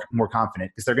feel more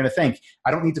confident because they're going to think, I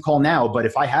don't need to call now, but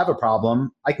if I have a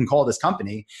problem, I can call this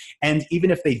company. And even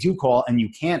if they do call and you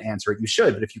can't answer it, you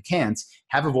should. But if you can't,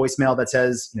 have a voicemail that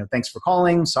says, thanks for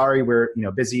calling. Sorry, we're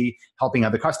busy helping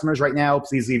other customers right now.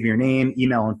 Please leave your name,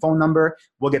 email, and phone number.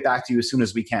 We'll get back to you as soon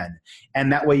as we can.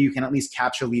 And that way you can at least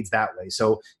capture leads that way.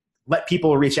 So let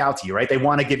people reach out to you, right? They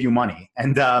want to give you money.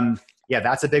 And yeah,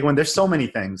 that's a big one. There's so many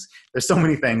things.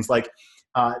 Like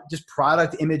just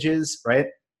product images, right?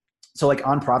 So like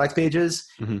on product pages,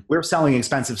 we're selling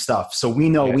expensive stuff. So we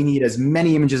know we need as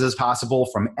many images as possible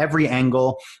from every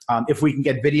angle. If we can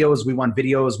get videos, we want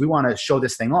videos. We want to show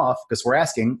this thing off because we're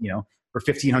asking, for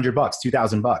 $1,500,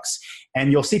 $2,000.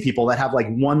 And you'll see people that have like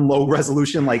one low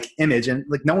resolution like image and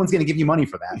like no one's going to give you money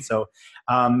for that. So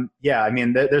yeah, I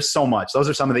mean, there's so much. Those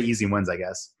are some of the easy wins, I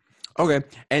guess. Okay.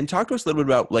 And talk to us a little bit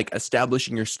about like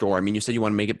establishing your store. I mean, you said you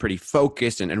want to make it pretty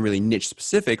focused and really niche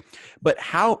specific, but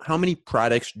how many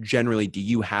products generally do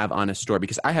you have on a store?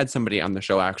 Because I had somebody on the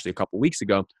show actually a couple of weeks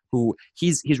ago who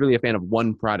he's really a fan of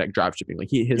one product drop shipping. Like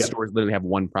his stores literally have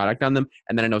one product on them.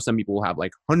 And then I know some people will have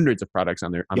like hundreds of products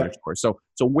on their store. So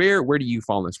where do you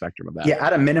fall in the spectrum of that? Yeah,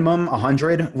 at a minimum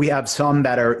 100. We have some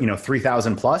that are,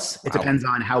 3,000 plus. It depends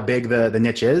on how big the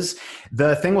niche is.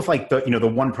 The thing with like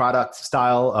the one product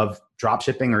style of drop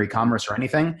shipping or e-commerce or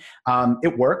anything,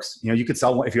 it works. You could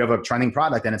sell, if you have a trending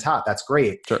product and it's hot, that's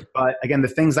great. Sure. But again, the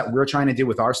things that we're trying to do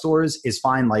with our stores is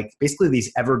find like basically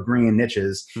these evergreen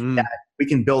niches that we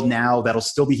can build now that'll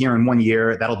still be here in 1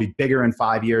 year, that'll be bigger in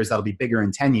 5 years, that'll be bigger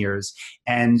in 10 years.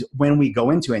 And when we go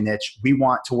into a niche, we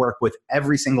want to work with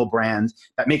every single brand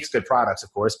that makes good products,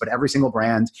 of course, but every single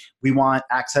brand, we want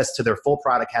access to their full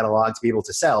product catalog to be able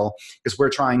to sell because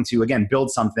we're trying to, again, build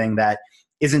something that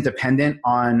isn't dependent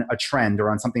on a trend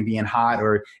or on something being hot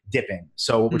or dipping.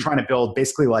 So we're trying to build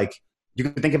basically like, you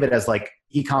can think of it as like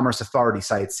e-commerce authority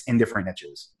sites in different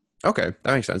niches. Okay,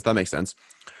 that makes sense.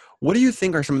 What do you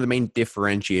think are some of the main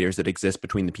differentiators that exist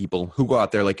between the people who go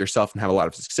out there like yourself and have a lot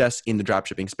of success in the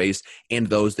dropshipping space and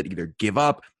those that either give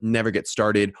up, never get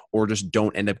started, or just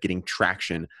don't end up getting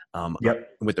traction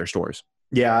with their stores?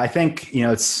 Yeah, I think,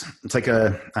 it's like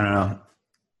I don't know.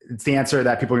 It's the answer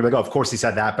that people are like, oh, of course he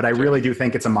said that. But I really do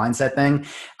think it's a mindset thing.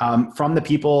 From the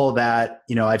people that,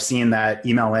 I've seen that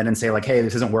email in and say like, hey,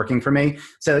 this isn't working for me.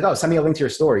 Say like, oh, send me a link to your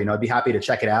store. I'd be happy to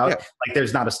check it out. Yeah. Like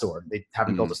there's not a store. They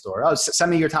haven't built a store. Oh,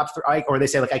 send me your top 3. Or they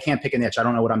say like, I can't pick a niche. I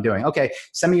don't know what I'm doing. Okay,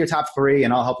 send me your top 3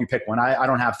 and I'll help you pick one. I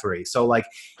don't have 3. So like,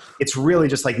 it's really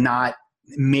just like not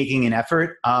making an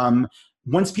effort.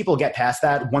 Once people get past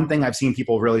that, one thing I've seen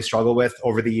people really struggle with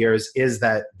over the years is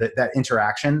that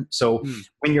interaction. So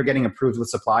when you're getting approved with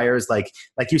suppliers, like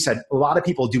you said, a lot of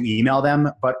people do email them,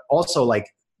 but also like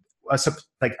a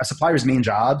supplier's main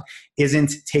job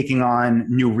isn't taking on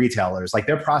new retailers. Like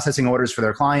they're processing orders for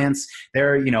their clients.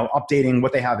 They're, updating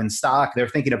what they have in stock. They're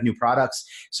thinking of new products.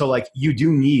 So like you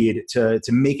do need to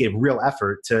make a real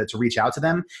effort to reach out to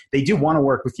them. They do want to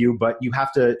work with you, but you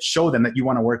have to show them that you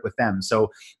want to work with them. So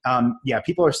yeah,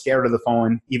 people are scared of the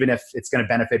phone, even if it's going to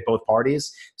benefit both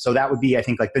parties. So that would be, I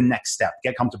think, like the next step,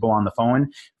 get comfortable on the phone.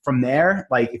 From there,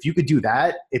 like if you could do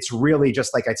that, it's really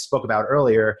just like I spoke about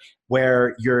earlier,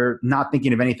 where you're not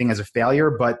thinking of anything as a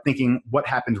failure, but thinking what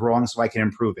happened wrong so I can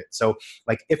improve it. So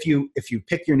like if you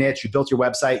pick your niche, you built your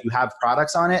website, you have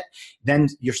products on it, then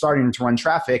you're starting to run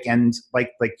traffic and like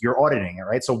you're auditing it,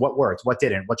 right? So what worked, what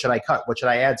didn't, what should I cut, what should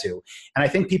I add to? And I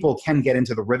think people can get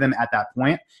into the rhythm at that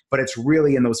point, but it's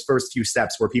really in those first few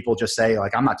steps where people just say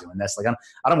like, I'm not doing this. Like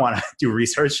I don't want to do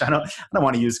research. I don't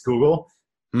want to use Google.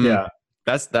 Yeah.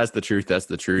 That's the truth. That's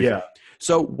the truth. Yeah.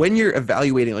 So when you're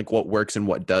evaluating like what works and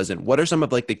what doesn't, what are some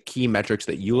of like the key metrics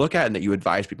that you look at and that you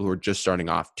advise people who are just starting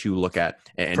off to look at?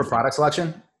 For product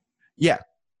selection? Yeah.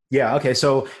 Yeah. Okay.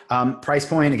 So price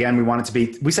point, again, we want it to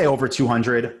be, we say over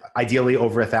 200, ideally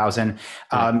over 1,000.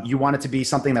 You want it to be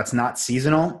something that's not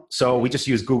seasonal. So we just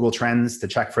use Google Trends to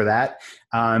check for that.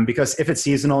 Because if it's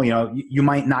seasonal, you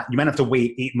might have to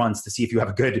wait 8 months to see if you have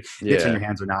a good niche in your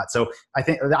hands or not. So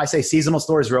I say seasonal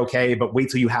stores are okay, but wait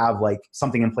till you have like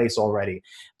something in place already.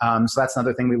 So that's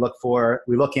another thing we look for.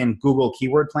 We look in Google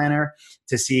Keyword Planner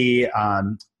to see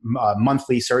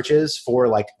monthly searches for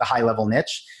like the high level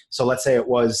niche. So let's say it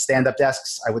was stand-up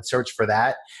desks. I would search for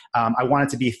that. I want it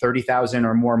to be 30,000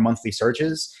 or more monthly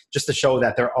searches just to show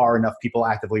that there are enough people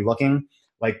actively looking.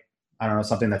 Like, I don't know,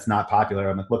 something that's not popular.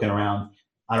 I'm looking around.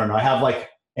 I don't know. I have like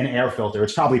an air filter.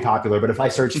 It's probably popular, but if I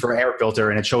searched for air filter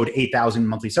and it showed 8,000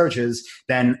 monthly searches,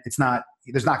 then there's not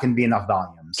going to be enough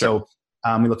volume. Sure.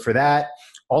 So we look for that.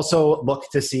 Also look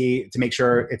to make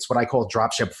sure it's what I call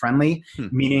dropship friendly,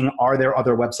 meaning are there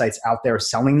other websites out there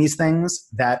selling these things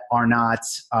that are not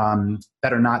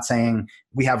saying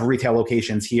we have retail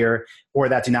locations here or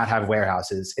that do not have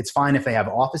warehouses. It's fine if they have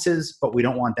offices, but we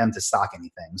don't want them to stock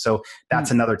anything. So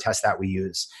that's another test that we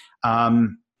use.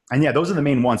 And yeah, those are the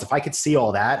main ones. If I could see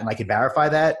all that and I could verify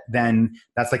that, then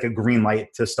that's like a green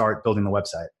light to start building the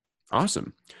website.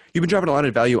 Awesome. You've been dropping a lot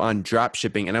of value on drop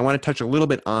shipping, and I want to touch a little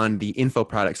bit on the info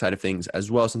product side of things as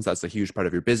well, since that's a huge part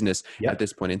of your business at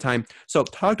this point in time. So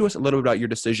talk to us a little bit about your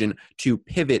decision to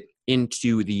pivot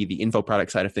into the info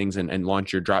product side of things and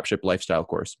launch your dropship lifestyle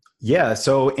course. Yeah.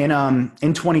 So in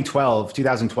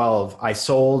 2012, I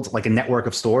sold like a network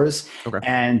of stores. Okay.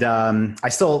 And I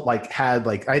still I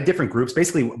had different groups.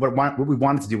 Basically what we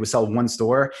wanted to do was sell one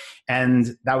store.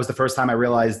 And that was the first time I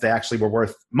realized they actually were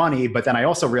worth money. But then I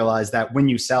also realized that when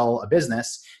you sell a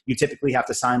business, you typically have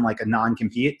to sign like a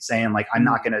non-compete saying like, I'm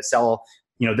not going to sell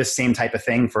this same type of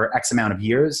thing for X amount of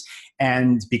years.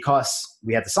 And because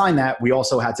we had to sign that, we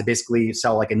also had to basically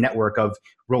sell like a network of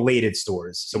related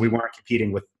stores. So we weren't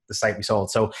competing with the site we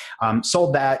sold. So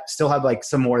sold that, still had like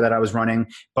some more that I was running.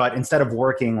 But instead of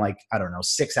working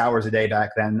 6 hours a day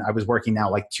back then, I was working now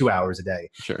like 2 hours a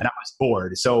day. Sure. And I was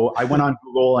bored. So I went on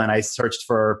Google and I searched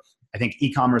for, I think,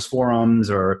 e-commerce forums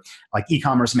or like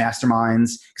e-commerce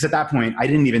masterminds. Because at that point, I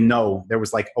didn't even know there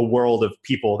was like a world of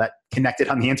people that connected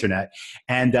on the internet.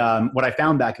 And what I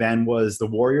found back then was the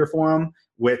Warrior Forum,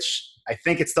 which I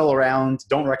think it's still around.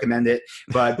 Don't recommend it.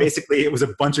 But basically, it was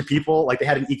a bunch of people. Like they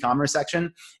had an e-commerce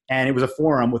section, and it was a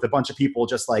forum with a bunch of people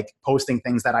just like posting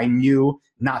things that I knew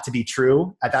not to be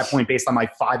true at that point based on my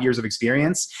 5 years of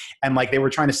experience. And like they were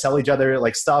trying to sell each other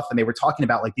like stuff, and they were talking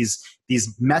about like these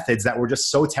methods that were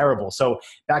just so terrible. So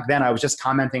back then I was just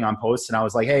commenting on posts and I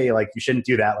was like, hey, like you shouldn't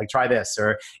do that. Like try this,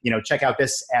 or, check out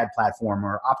this ad platform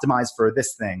or optimize for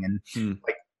this thing. And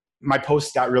like my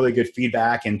posts got really good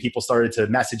feedback and people started to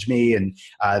message me and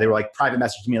they were like private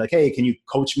messaging me like, hey, can you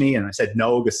coach me? And I said,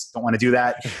 no, just don't want to do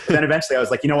that. But then eventually I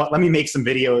was like, you know what, let me make some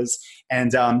videos.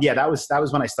 And that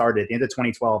was when I started. At the end of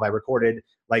 2012, I recorded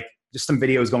like just some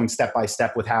videos going step by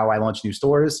step with how I launch new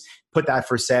stores, put that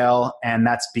for sale. And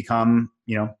that's become,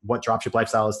 what Dropship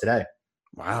Lifestyle is today.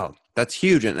 Wow. That's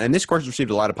huge. And this course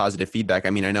received a lot of positive feedback. I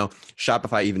mean, I know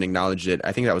Shopify even acknowledged it.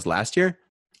 I think that was last year.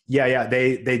 Yeah.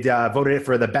 They voted it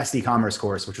for the best e-commerce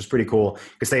course, which was pretty cool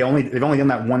because they've only done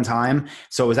that one time.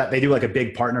 So it was that they do like a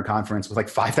big partner conference with like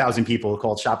 5,000 people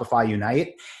called Shopify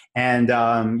Unite. And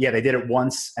they did it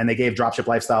once and they gave Dropship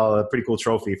Lifestyle a pretty cool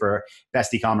trophy for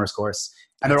best e-commerce course.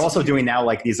 And they're also doing now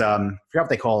like these, I forgot what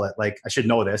they call it. Like I should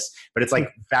know this, but it's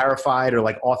like verified or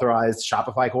like authorized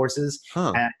Shopify courses.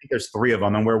 And I think there's 3 of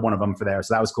them and we're one of them for there.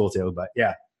 So that was cool too. But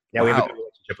yeah, we have a good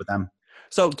relationship with them.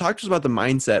 So talk to us about the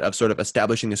mindset of sort of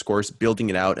establishing this course, building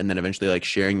it out, and then eventually like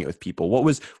sharing it with people. What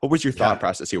was your thought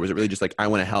process here? Was it really just like, I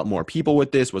want to help more people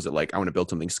with this? Was it like, I want to build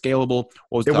something scalable?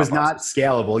 What was the thought process? Not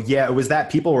scalable. Yeah, it was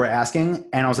that people were asking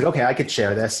and I was like, okay, I could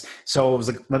share this. So it was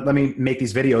like, let me make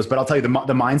these videos. But I'll tell you the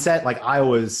mindset, like I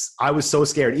was so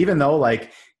scared, even though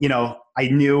like, I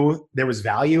knew there was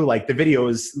value. Like the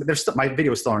videos, my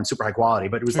videos still aren't super high quality,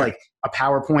 but it was like a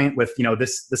PowerPoint with,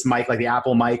 this mic, like the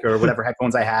Apple mic or whatever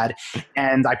headphones I had.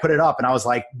 And I put it up and I was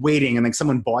like waiting and then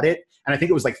someone bought it. And I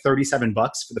think it was like $37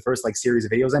 for the first like series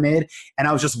of videos I made. And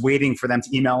I was just waiting for them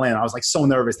to email in. I was like so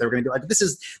nervous. They were going to be like, this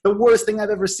is the worst thing I've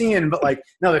ever seen. But like,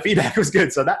 no, the feedback was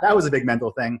good. So that was a big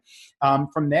mental thing.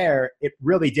 From there, it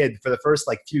really did for the first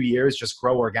like few years, just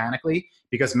grow organically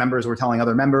because members were telling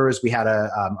other members. We had a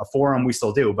forum, we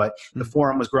still do, but the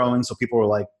forum was growing. So people were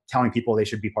like telling people they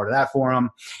should be part of that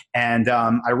forum. And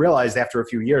I realized after a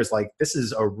few years, like this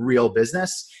is a real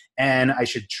business and I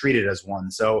should treat it as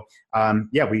one. So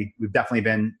we've definitely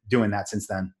been doing that since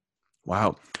then.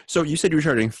 Wow. So you said you were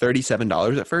charging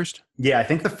 $37 at first? Yeah, I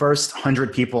think the first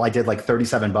 100 people I did like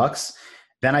 $37.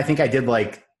 Then I think I did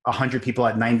like 100 people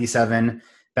at $97.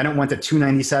 Then it went to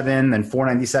 $297, then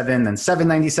 $497, then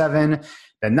 $797,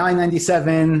 then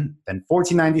 $997, then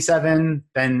 $1497,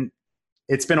 then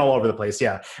it's been all over the place.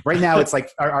 Yeah. Right now it's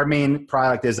like our main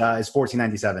product is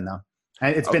 $1497 now.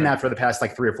 And it's been that for the past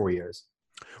like 3 or 4 years.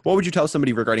 What would you tell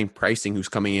somebody regarding pricing who's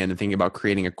coming in and thinking about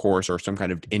creating a course or some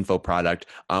kind of info product?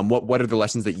 What are the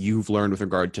lessons that you've learned with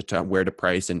regard to where to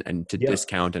price and to Yeah.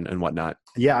 discount and whatnot?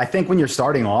 Yeah. I think when you're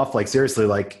starting off, like seriously,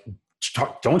 like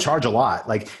don't charge a lot.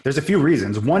 Like there's a few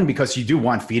reasons. One, because you do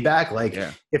want feedback. Like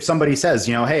if somebody says,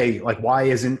 hey, like why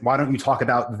don't you talk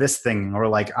about this thing? Or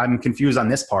like, I'm confused on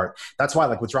this part. That's why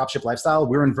like with Dropship Lifestyle,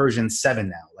 we're in version 7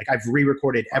 now. Like I've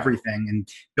re-recorded everything and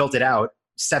built it out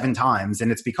 7 times.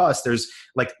 And it's because there's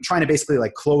like trying to basically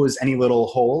like close any little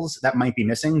holes that might be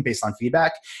missing based on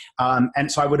feedback.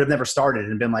 And so I would have never started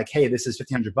and been like, hey, this is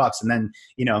 $1,500. And then,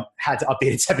 had to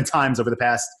update it 7 times over the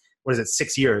past,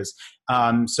 6 years.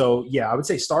 So yeah, I would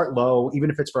say start low,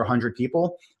 even if it's for 100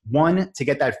 people. 1, to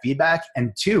get that feedback,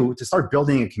 and 2, to start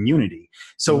building a community.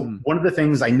 So one of the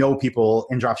things I know people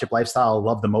in Dropship Lifestyle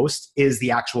love the most is the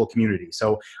actual community.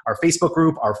 So our Facebook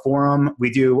group, our forum,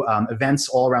 we do events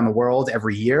all around the world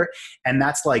every year. And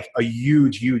that's like a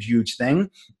huge, huge, huge thing.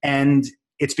 And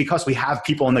it's because we have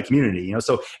people in the community,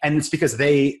 so, and it's because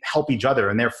they help each other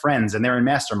and they're friends and they're in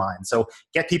masterminds. So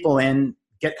get people in,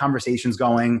 get conversations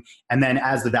going. And then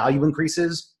as the value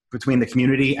increases between the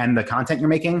community and the content you're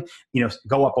making,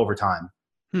 go up over time.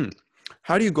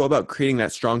 How do you go about creating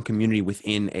that strong community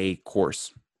within a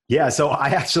course? Yeah. So I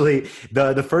actually,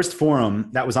 the first forum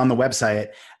that was on the website,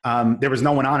 there was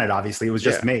no one on it, obviously. It was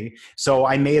just me. So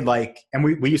I made and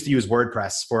we used to use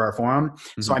WordPress for our forum.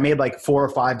 So I made 4 or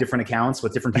 5 different accounts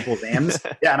with different people's names.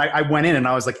 And I went in and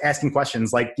I was like asking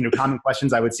questions, common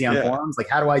questions I would see on forums, like,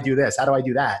 how do I do this? How do I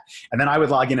do that? And then I would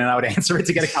log in and I would answer it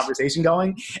to get a conversation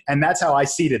going. And that's how I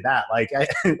seeded that.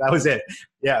 That was it.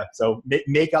 Yeah. So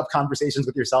make up conversations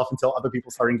with yourself until other people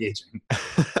start engaging.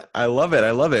 I love it.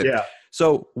 I love it. Yeah.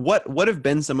 So what have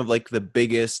been some of the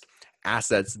biggest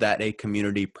assets that a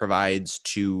community provides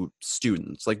to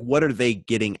students? Like what are they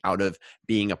getting out of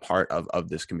being a part of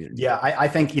this community? Yeah, I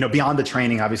think, beyond the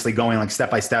training, obviously going step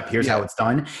by step, here's how it's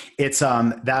done. It's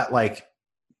that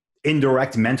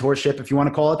indirect mentorship, if you want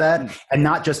to call it that, and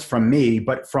not just from me,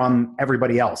 but from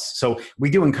everybody else. So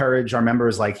we do encourage our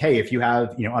members, hey, if you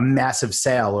have, a massive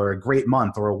sale or a great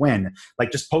month or a win,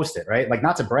 just post it, right?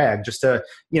 Not to brag, just to,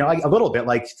 a little bit,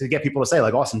 to get people to say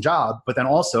awesome job, but then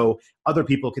also other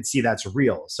people could see that's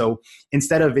real. So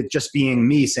instead of it just being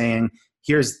me saying,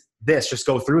 here's this, just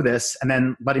go through this, and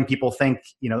then letting people think,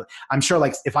 I'm sure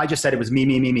if I just said it was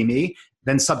me,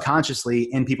 then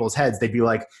subconsciously in people's heads, they'd be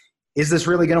like, is this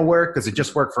really going to work? Does it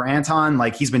just work for Anton?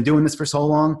 He's been doing this for so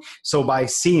long. So by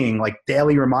seeing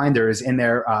daily reminders in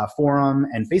their forum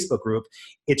and Facebook group,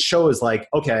 it shows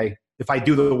okay, if I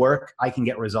do the work, I can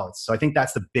get results. So I think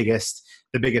that's the biggest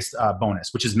bonus,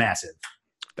 which is massive.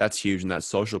 That's huge. And that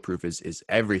social proof is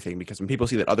everything, because when people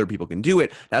see that other people can do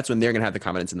it, that's when they're going to have the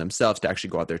confidence in themselves to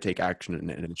actually go out there, take action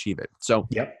and achieve it. So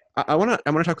I want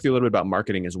to talk with you a little bit about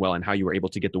marketing as well, and how you were able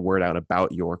to get the word out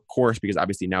about your course, because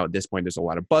obviously now at this point, there's a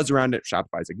lot of buzz around it.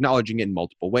 Shopify is acknowledging it in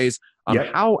multiple ways.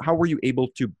 How were you able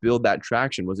to build that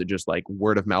traction? Was it just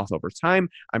word of mouth over time?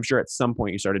 I'm sure at some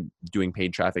point you started doing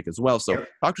paid traffic as well. So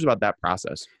talk to us about that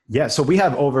process. Yeah. So we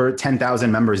have over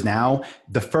 10,000 members now.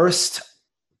 The first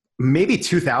maybe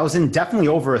 2,000, definitely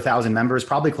over 1,000 members,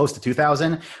 probably close to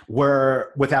 2,000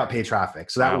 were without paid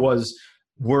traffic. So that was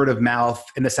word of mouth,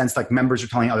 in the sense members were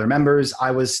telling other members.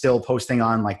 I was still posting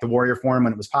on the Warrior Forum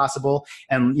when it was possible.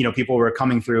 And, people were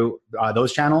coming through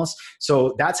those channels.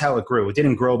 So that's how it grew. It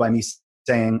didn't grow by me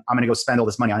saying, I'm going to go spend all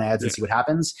this money on ads and see what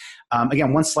happens.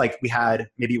 Again, once we had,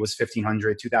 maybe it was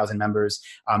 1,500, 2,000 members.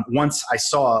 Once I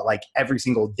saw every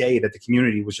single day that the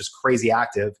community was just crazy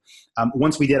active.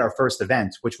 Once we did our first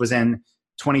event, which was in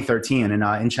 2013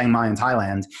 in Chiang Mai in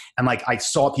Thailand. And I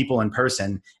saw people in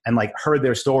person and heard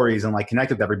their stories and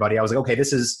connected with everybody. I was like, okay,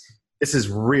 this is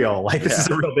real. This is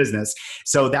a real business.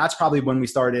 So that's probably when we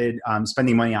started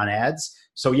spending money on ads.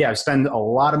 So yeah, spend a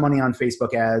lot of money on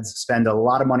Facebook ads, spend a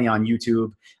lot of money on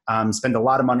YouTube, spend a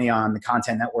lot of money on the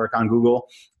content network on Google,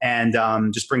 and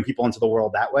just bring people into the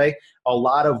world that way. A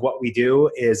lot of what we do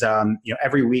is,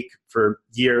 every week for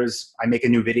years, I make a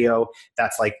new video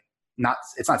that's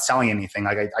it's not selling anything.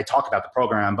 I talk about the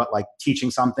program, but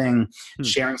teaching something,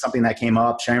 sharing something that came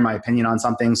up, sharing my opinion on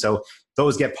something. So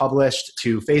those get published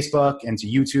to Facebook and to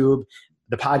YouTube.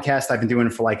 The podcast, I've been doing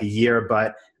it for a year,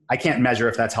 but I can't measure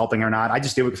if that's helping or not. I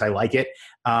just do it because I like it.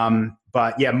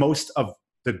 But yeah, most of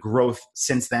the growth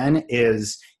since then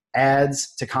is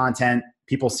ads to content.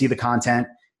 People see the content,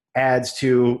 ads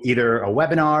to either a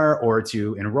webinar or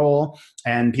to enroll,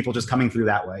 and people just coming through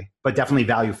that way, but definitely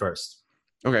value first.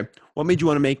 Okay. What made you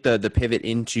want to make the pivot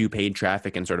into paid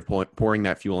traffic and sort of pouring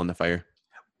that fuel on the fire?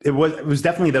 It was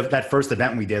definitely that first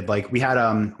event we did. Like we had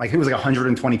like I think it was like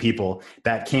 120 people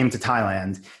that came to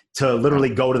Thailand to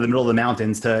literally go to the middle of the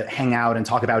mountains to hang out and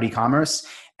talk about e-commerce.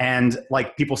 And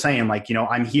like people saying like,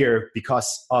 I'm here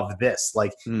because of this,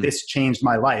 like this changed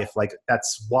my life. Like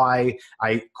that's why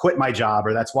I quit my job,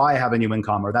 or that's why I have a new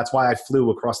income, or that's why I flew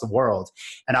across the world.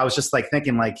 And I was just like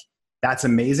thinking like, that's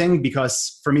amazing,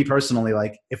 because for me personally,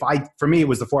 like for me, it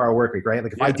was the 4-hour work week, right?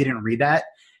 Like if I didn't read that,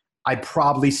 I'd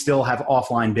probably still have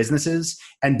offline businesses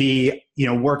and be,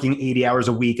 working 80 hours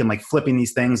a week and like flipping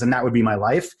these things. And that would be my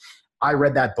life. I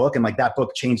read that book, and like that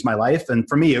book changed my life. And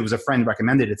for me, it was a friend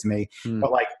recommended it to me.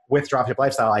 But like with Dropship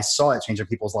Lifestyle, I saw it changing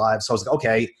people's lives. So I was like,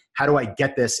 okay, how do I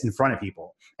get this in front of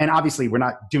people? And obviously we're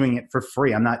not doing it for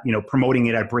free. I'm not, promoting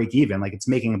it at break even. Like it's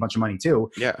making a bunch of money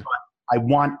too. Yeah. But I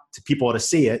want people to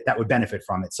see it that would benefit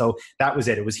from it. So that was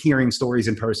it. It was hearing stories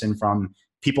in person from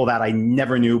people that I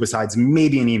never knew besides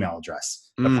maybe an email address.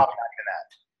 But probably not even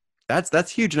that.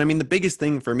 That's huge. And I mean, the biggest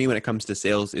thing for me when it comes to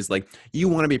sales is like, you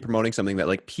want to be promoting something that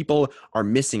like people are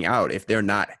missing out if they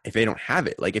don't have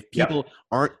it. Like if people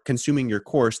aren't consuming your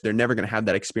course, they're never going to have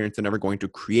that experience. They're never going to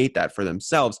create that for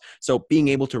themselves. So being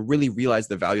able to really realize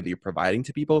the value that you're providing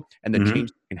to people and the change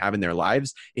you can have in their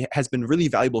lives, it has been really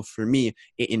valuable for me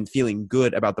in feeling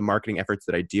good about the marketing efforts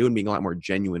that I do and being a lot more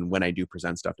genuine when I do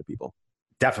present stuff to people.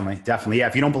 Definitely. Yeah.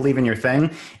 If you don't believe in your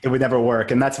thing, it would never work.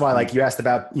 And that's why, like you asked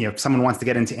about, if someone wants to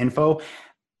get into info.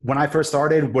 When I first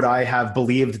started, would I have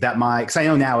believed that because I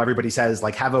know now everybody says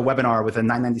like have a webinar with a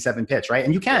 997 pitch, right?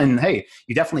 And you can, hey,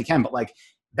 you definitely can. But like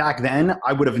back then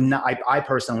I would have not, I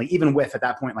personally, even with at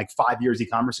that point, like 5 years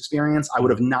e-commerce experience, I would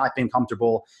have not been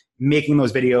comfortable making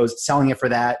those videos, selling it for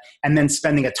that, and then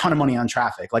spending a ton of money on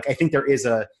traffic. Like I think there's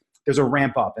a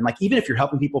ramp up. And like, even if you're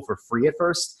helping people for free at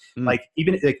first, like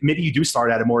even like maybe you do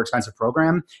start at a more expensive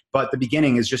program, but the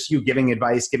beginning is just you giving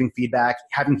advice, giving feedback,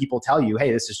 having people tell you,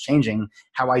 hey, this is changing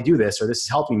how I do this, or this is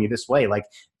helping me this way. Like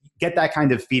get that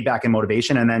kind of feedback and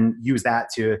motivation, and then use that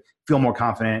to feel more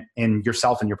confident in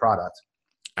yourself and your product.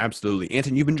 Absolutely.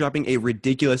 Anton, you've been dropping a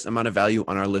ridiculous amount of value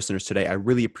on our listeners today. I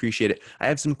really appreciate it. I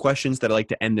have some questions that I'd like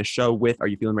to end the show with. Are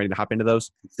you feeling ready to hop into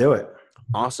those? Let's do it.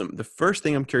 Awesome. The first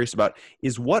thing I'm curious about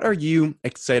is, what are you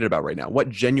excited about right now? What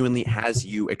genuinely has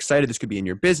you excited? This could be in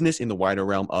your business, in the wider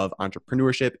realm of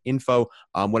entrepreneurship, info,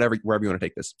 wherever you want to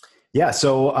take this. Yeah.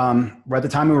 So right at the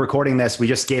time we were recording this, we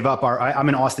just gave up I'm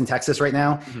in Austin, Texas right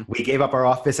now. We gave up our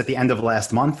office at the end of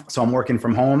last month. So I'm working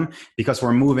from home because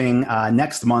we're moving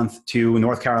next month to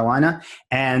North Carolina.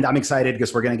 And I'm excited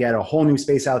because we're going to get a whole new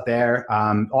space out there.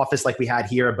 Office like we had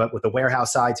here, but with a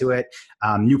warehouse side to it.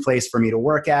 New place for me to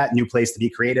work at, new place to be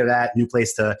creative at, new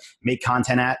place to make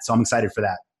content at. So I'm excited for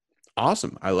that.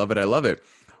 Awesome. I love it.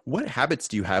 What habits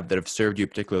do you have that have served you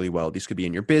particularly well? These could be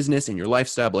in your business, in your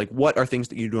lifestyle. But like, what are things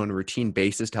that you do on a routine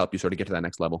basis to help you sort of get to that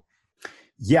next level?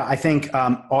 Yeah, I think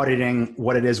auditing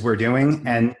what it is we're doing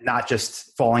and not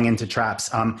just falling into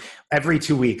traps. Every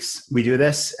 2 weeks we do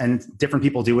this, and different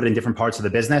people do it in different parts of the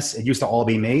business. It used to all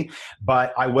be me,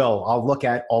 but I'll look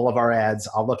at all of our ads.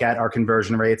 I'll look at our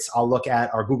conversion rates. I'll look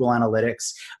at our Google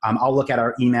Analytics. I'll look at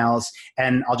our emails,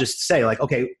 and I'll just say like,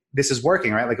 okay, this is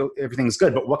working, right? Like everything's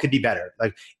good, but what could be better?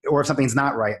 Like, or if something's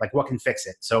not right, like what can fix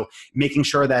it? So making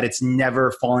sure that it's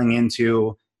never falling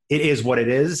into, it is what it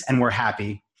is and we're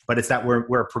happy, but it's that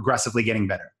we're progressively getting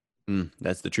better.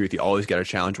 That's the truth. You always got to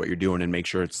challenge what you're doing and make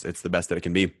sure it's the best that it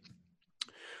can be.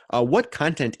 What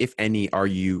content, if any, are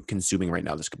you consuming right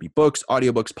now? This could be books,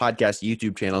 audiobooks, podcasts,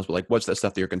 YouTube channels, but like, what's that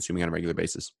stuff that you're consuming on a regular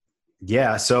basis?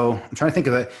 Yeah. So I'm trying to think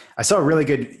of it. I saw a really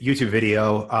good YouTube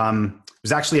video. It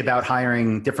was actually about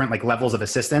hiring different like levels of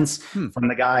assistants from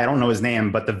the guy, I don't know his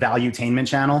name, but the Valuetainment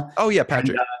channel. Oh yeah,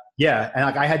 Patrick. And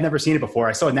like I had never seen it before.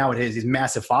 I saw it now with his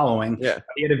massive following. Yeah.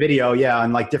 He had a video,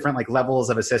 on like different like levels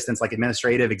of assistants, like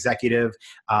administrative, executive,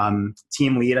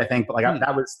 team lead, I think. But like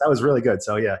that was really good.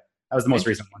 So yeah, that was the most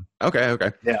recent one.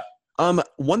 Okay. Yeah.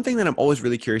 One thing that I'm always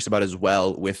really curious about as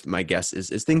well with my guests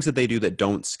is things that they do that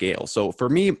don't scale. So for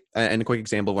me, and a quick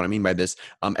example of what I mean by this,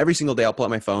 every single day I'll pull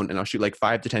out my phone and I'll shoot like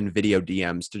 5 to 10 video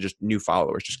DMs to just new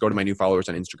followers. Just go to my new followers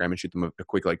on Instagram and shoot them a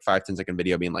quick like 5-10 second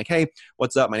video being like, hey,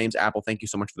 what's up? My name's Apple. Thank you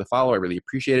so much for the follow. I really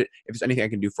appreciate it. If there's anything I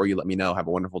can do for you, let me know. Have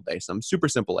a wonderful day. So I'm super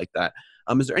simple like that.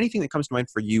 Is there anything that comes to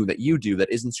mind for you that you do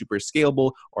that isn't super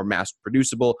scalable or mass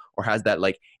producible or has that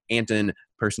like Anton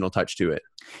personal touch to it?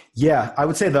 Yeah, I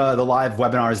would say the live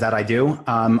webinars that I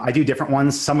do different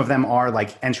ones. Some of them are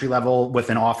like entry level with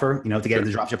an offer, to get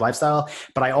into Dropship Lifestyle.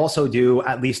 But I also do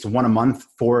at least one a month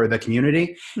for the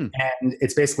community. And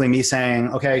it's basically me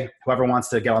saying, okay, whoever wants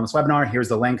to get on this webinar, here's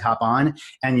the link, hop on.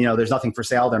 And, there's nothing for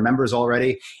sale. They're members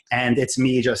already. And it's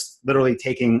me just literally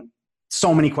taking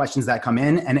so many questions that come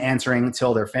in and answering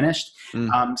until they're finished.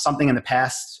 Something in the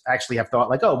past actually have thought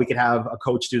like, oh, we could have a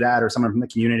coach do that or someone from the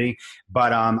community.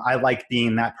 But I like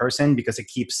being that person because it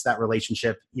keeps that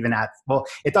relationship even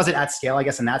it does it at scale, I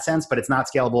guess, in that sense, but it's not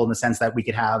scalable in the sense that we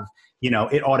could have,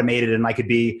 it automated and I could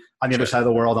be on the other side of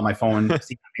the world on my phone,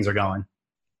 see how things are going.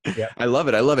 Yeah. I love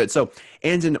it. I love it. So,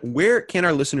 Anton, where can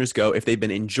our listeners go if they've been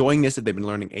enjoying this, if they've been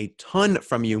learning a ton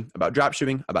from you about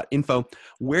dropshipping, about info?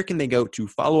 Where can they go to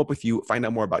follow up with you, find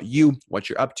out more about you, what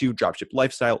you're up to, dropship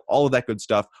lifestyle, all of that good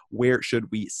stuff? Where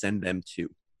should we send them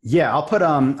to? Yeah, I'll put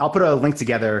a link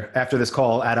together after this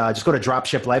call at just go to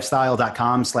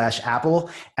dropshiplifestyle.com/Apple,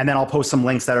 and then I'll post some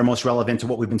links that are most relevant to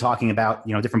what we've been talking about,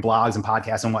 different blogs and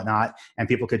podcasts and whatnot, and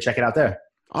people could check it out there.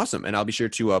 Awesome. And I'll be sure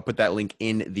to put that link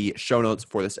in the show notes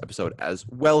for this episode as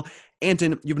well.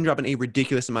 Anton, you've been dropping a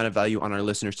ridiculous amount of value on our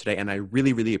listeners today, and I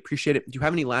really, really appreciate it. Do you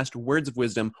have any last words of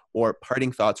wisdom or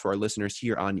parting thoughts for our listeners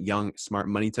here on Young Smart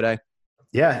Money today?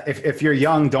 Yeah, if you're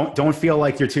young, don't feel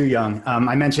like you're too young.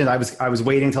 I mentioned I was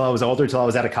waiting till I was older, till I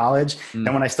was out of college.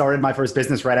 And when I started my first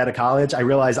business right out of college, I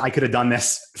realized I could have done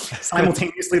this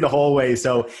simultaneously the whole way.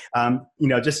 So,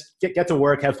 just get to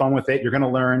work, have fun with it. You're going to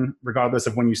learn regardless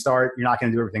of when you start. You're not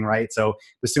going to do everything right. So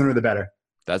the sooner the better.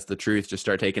 That's the truth. Just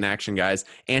start taking action, guys.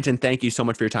 Anton, thank you so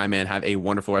much for your time, man. Have a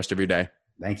wonderful rest of your day.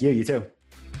 Thank you. You too.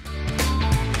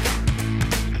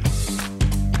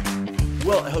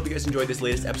 Well, I hope you guys enjoyed this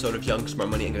latest episode of Young Smart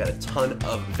Money and got a ton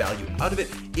of value out of it.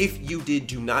 If you did,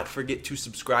 do not forget to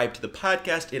subscribe to the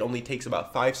podcast. It only takes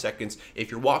about 5 seconds.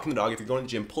 If you're walking the dog, if you're going to the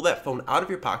gym, pull that phone out of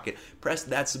your pocket, press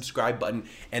that subscribe button,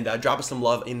 and drop us some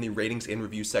love in the ratings and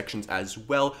review sections as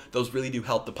well. Those really do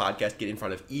help the podcast get in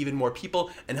front of even more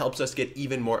people and helps us get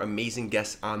even more amazing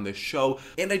guests on the show.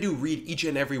 And I do read each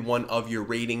and every one of your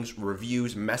ratings,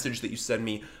 reviews, message that you send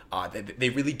me. They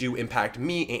really do impact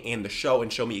me and the show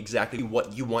and show me exactly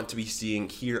what you want to be seeing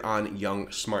here on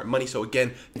Young Smart Money. So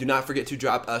again, do not forget to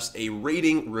drop us a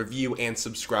rating, review, and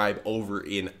subscribe over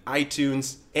in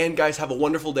iTunes. And guys, have a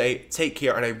wonderful day. Take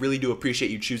care. And I really do appreciate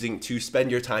you choosing to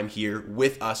spend your time here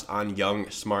with us on Young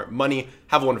Smart Money.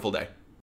 Have a wonderful day.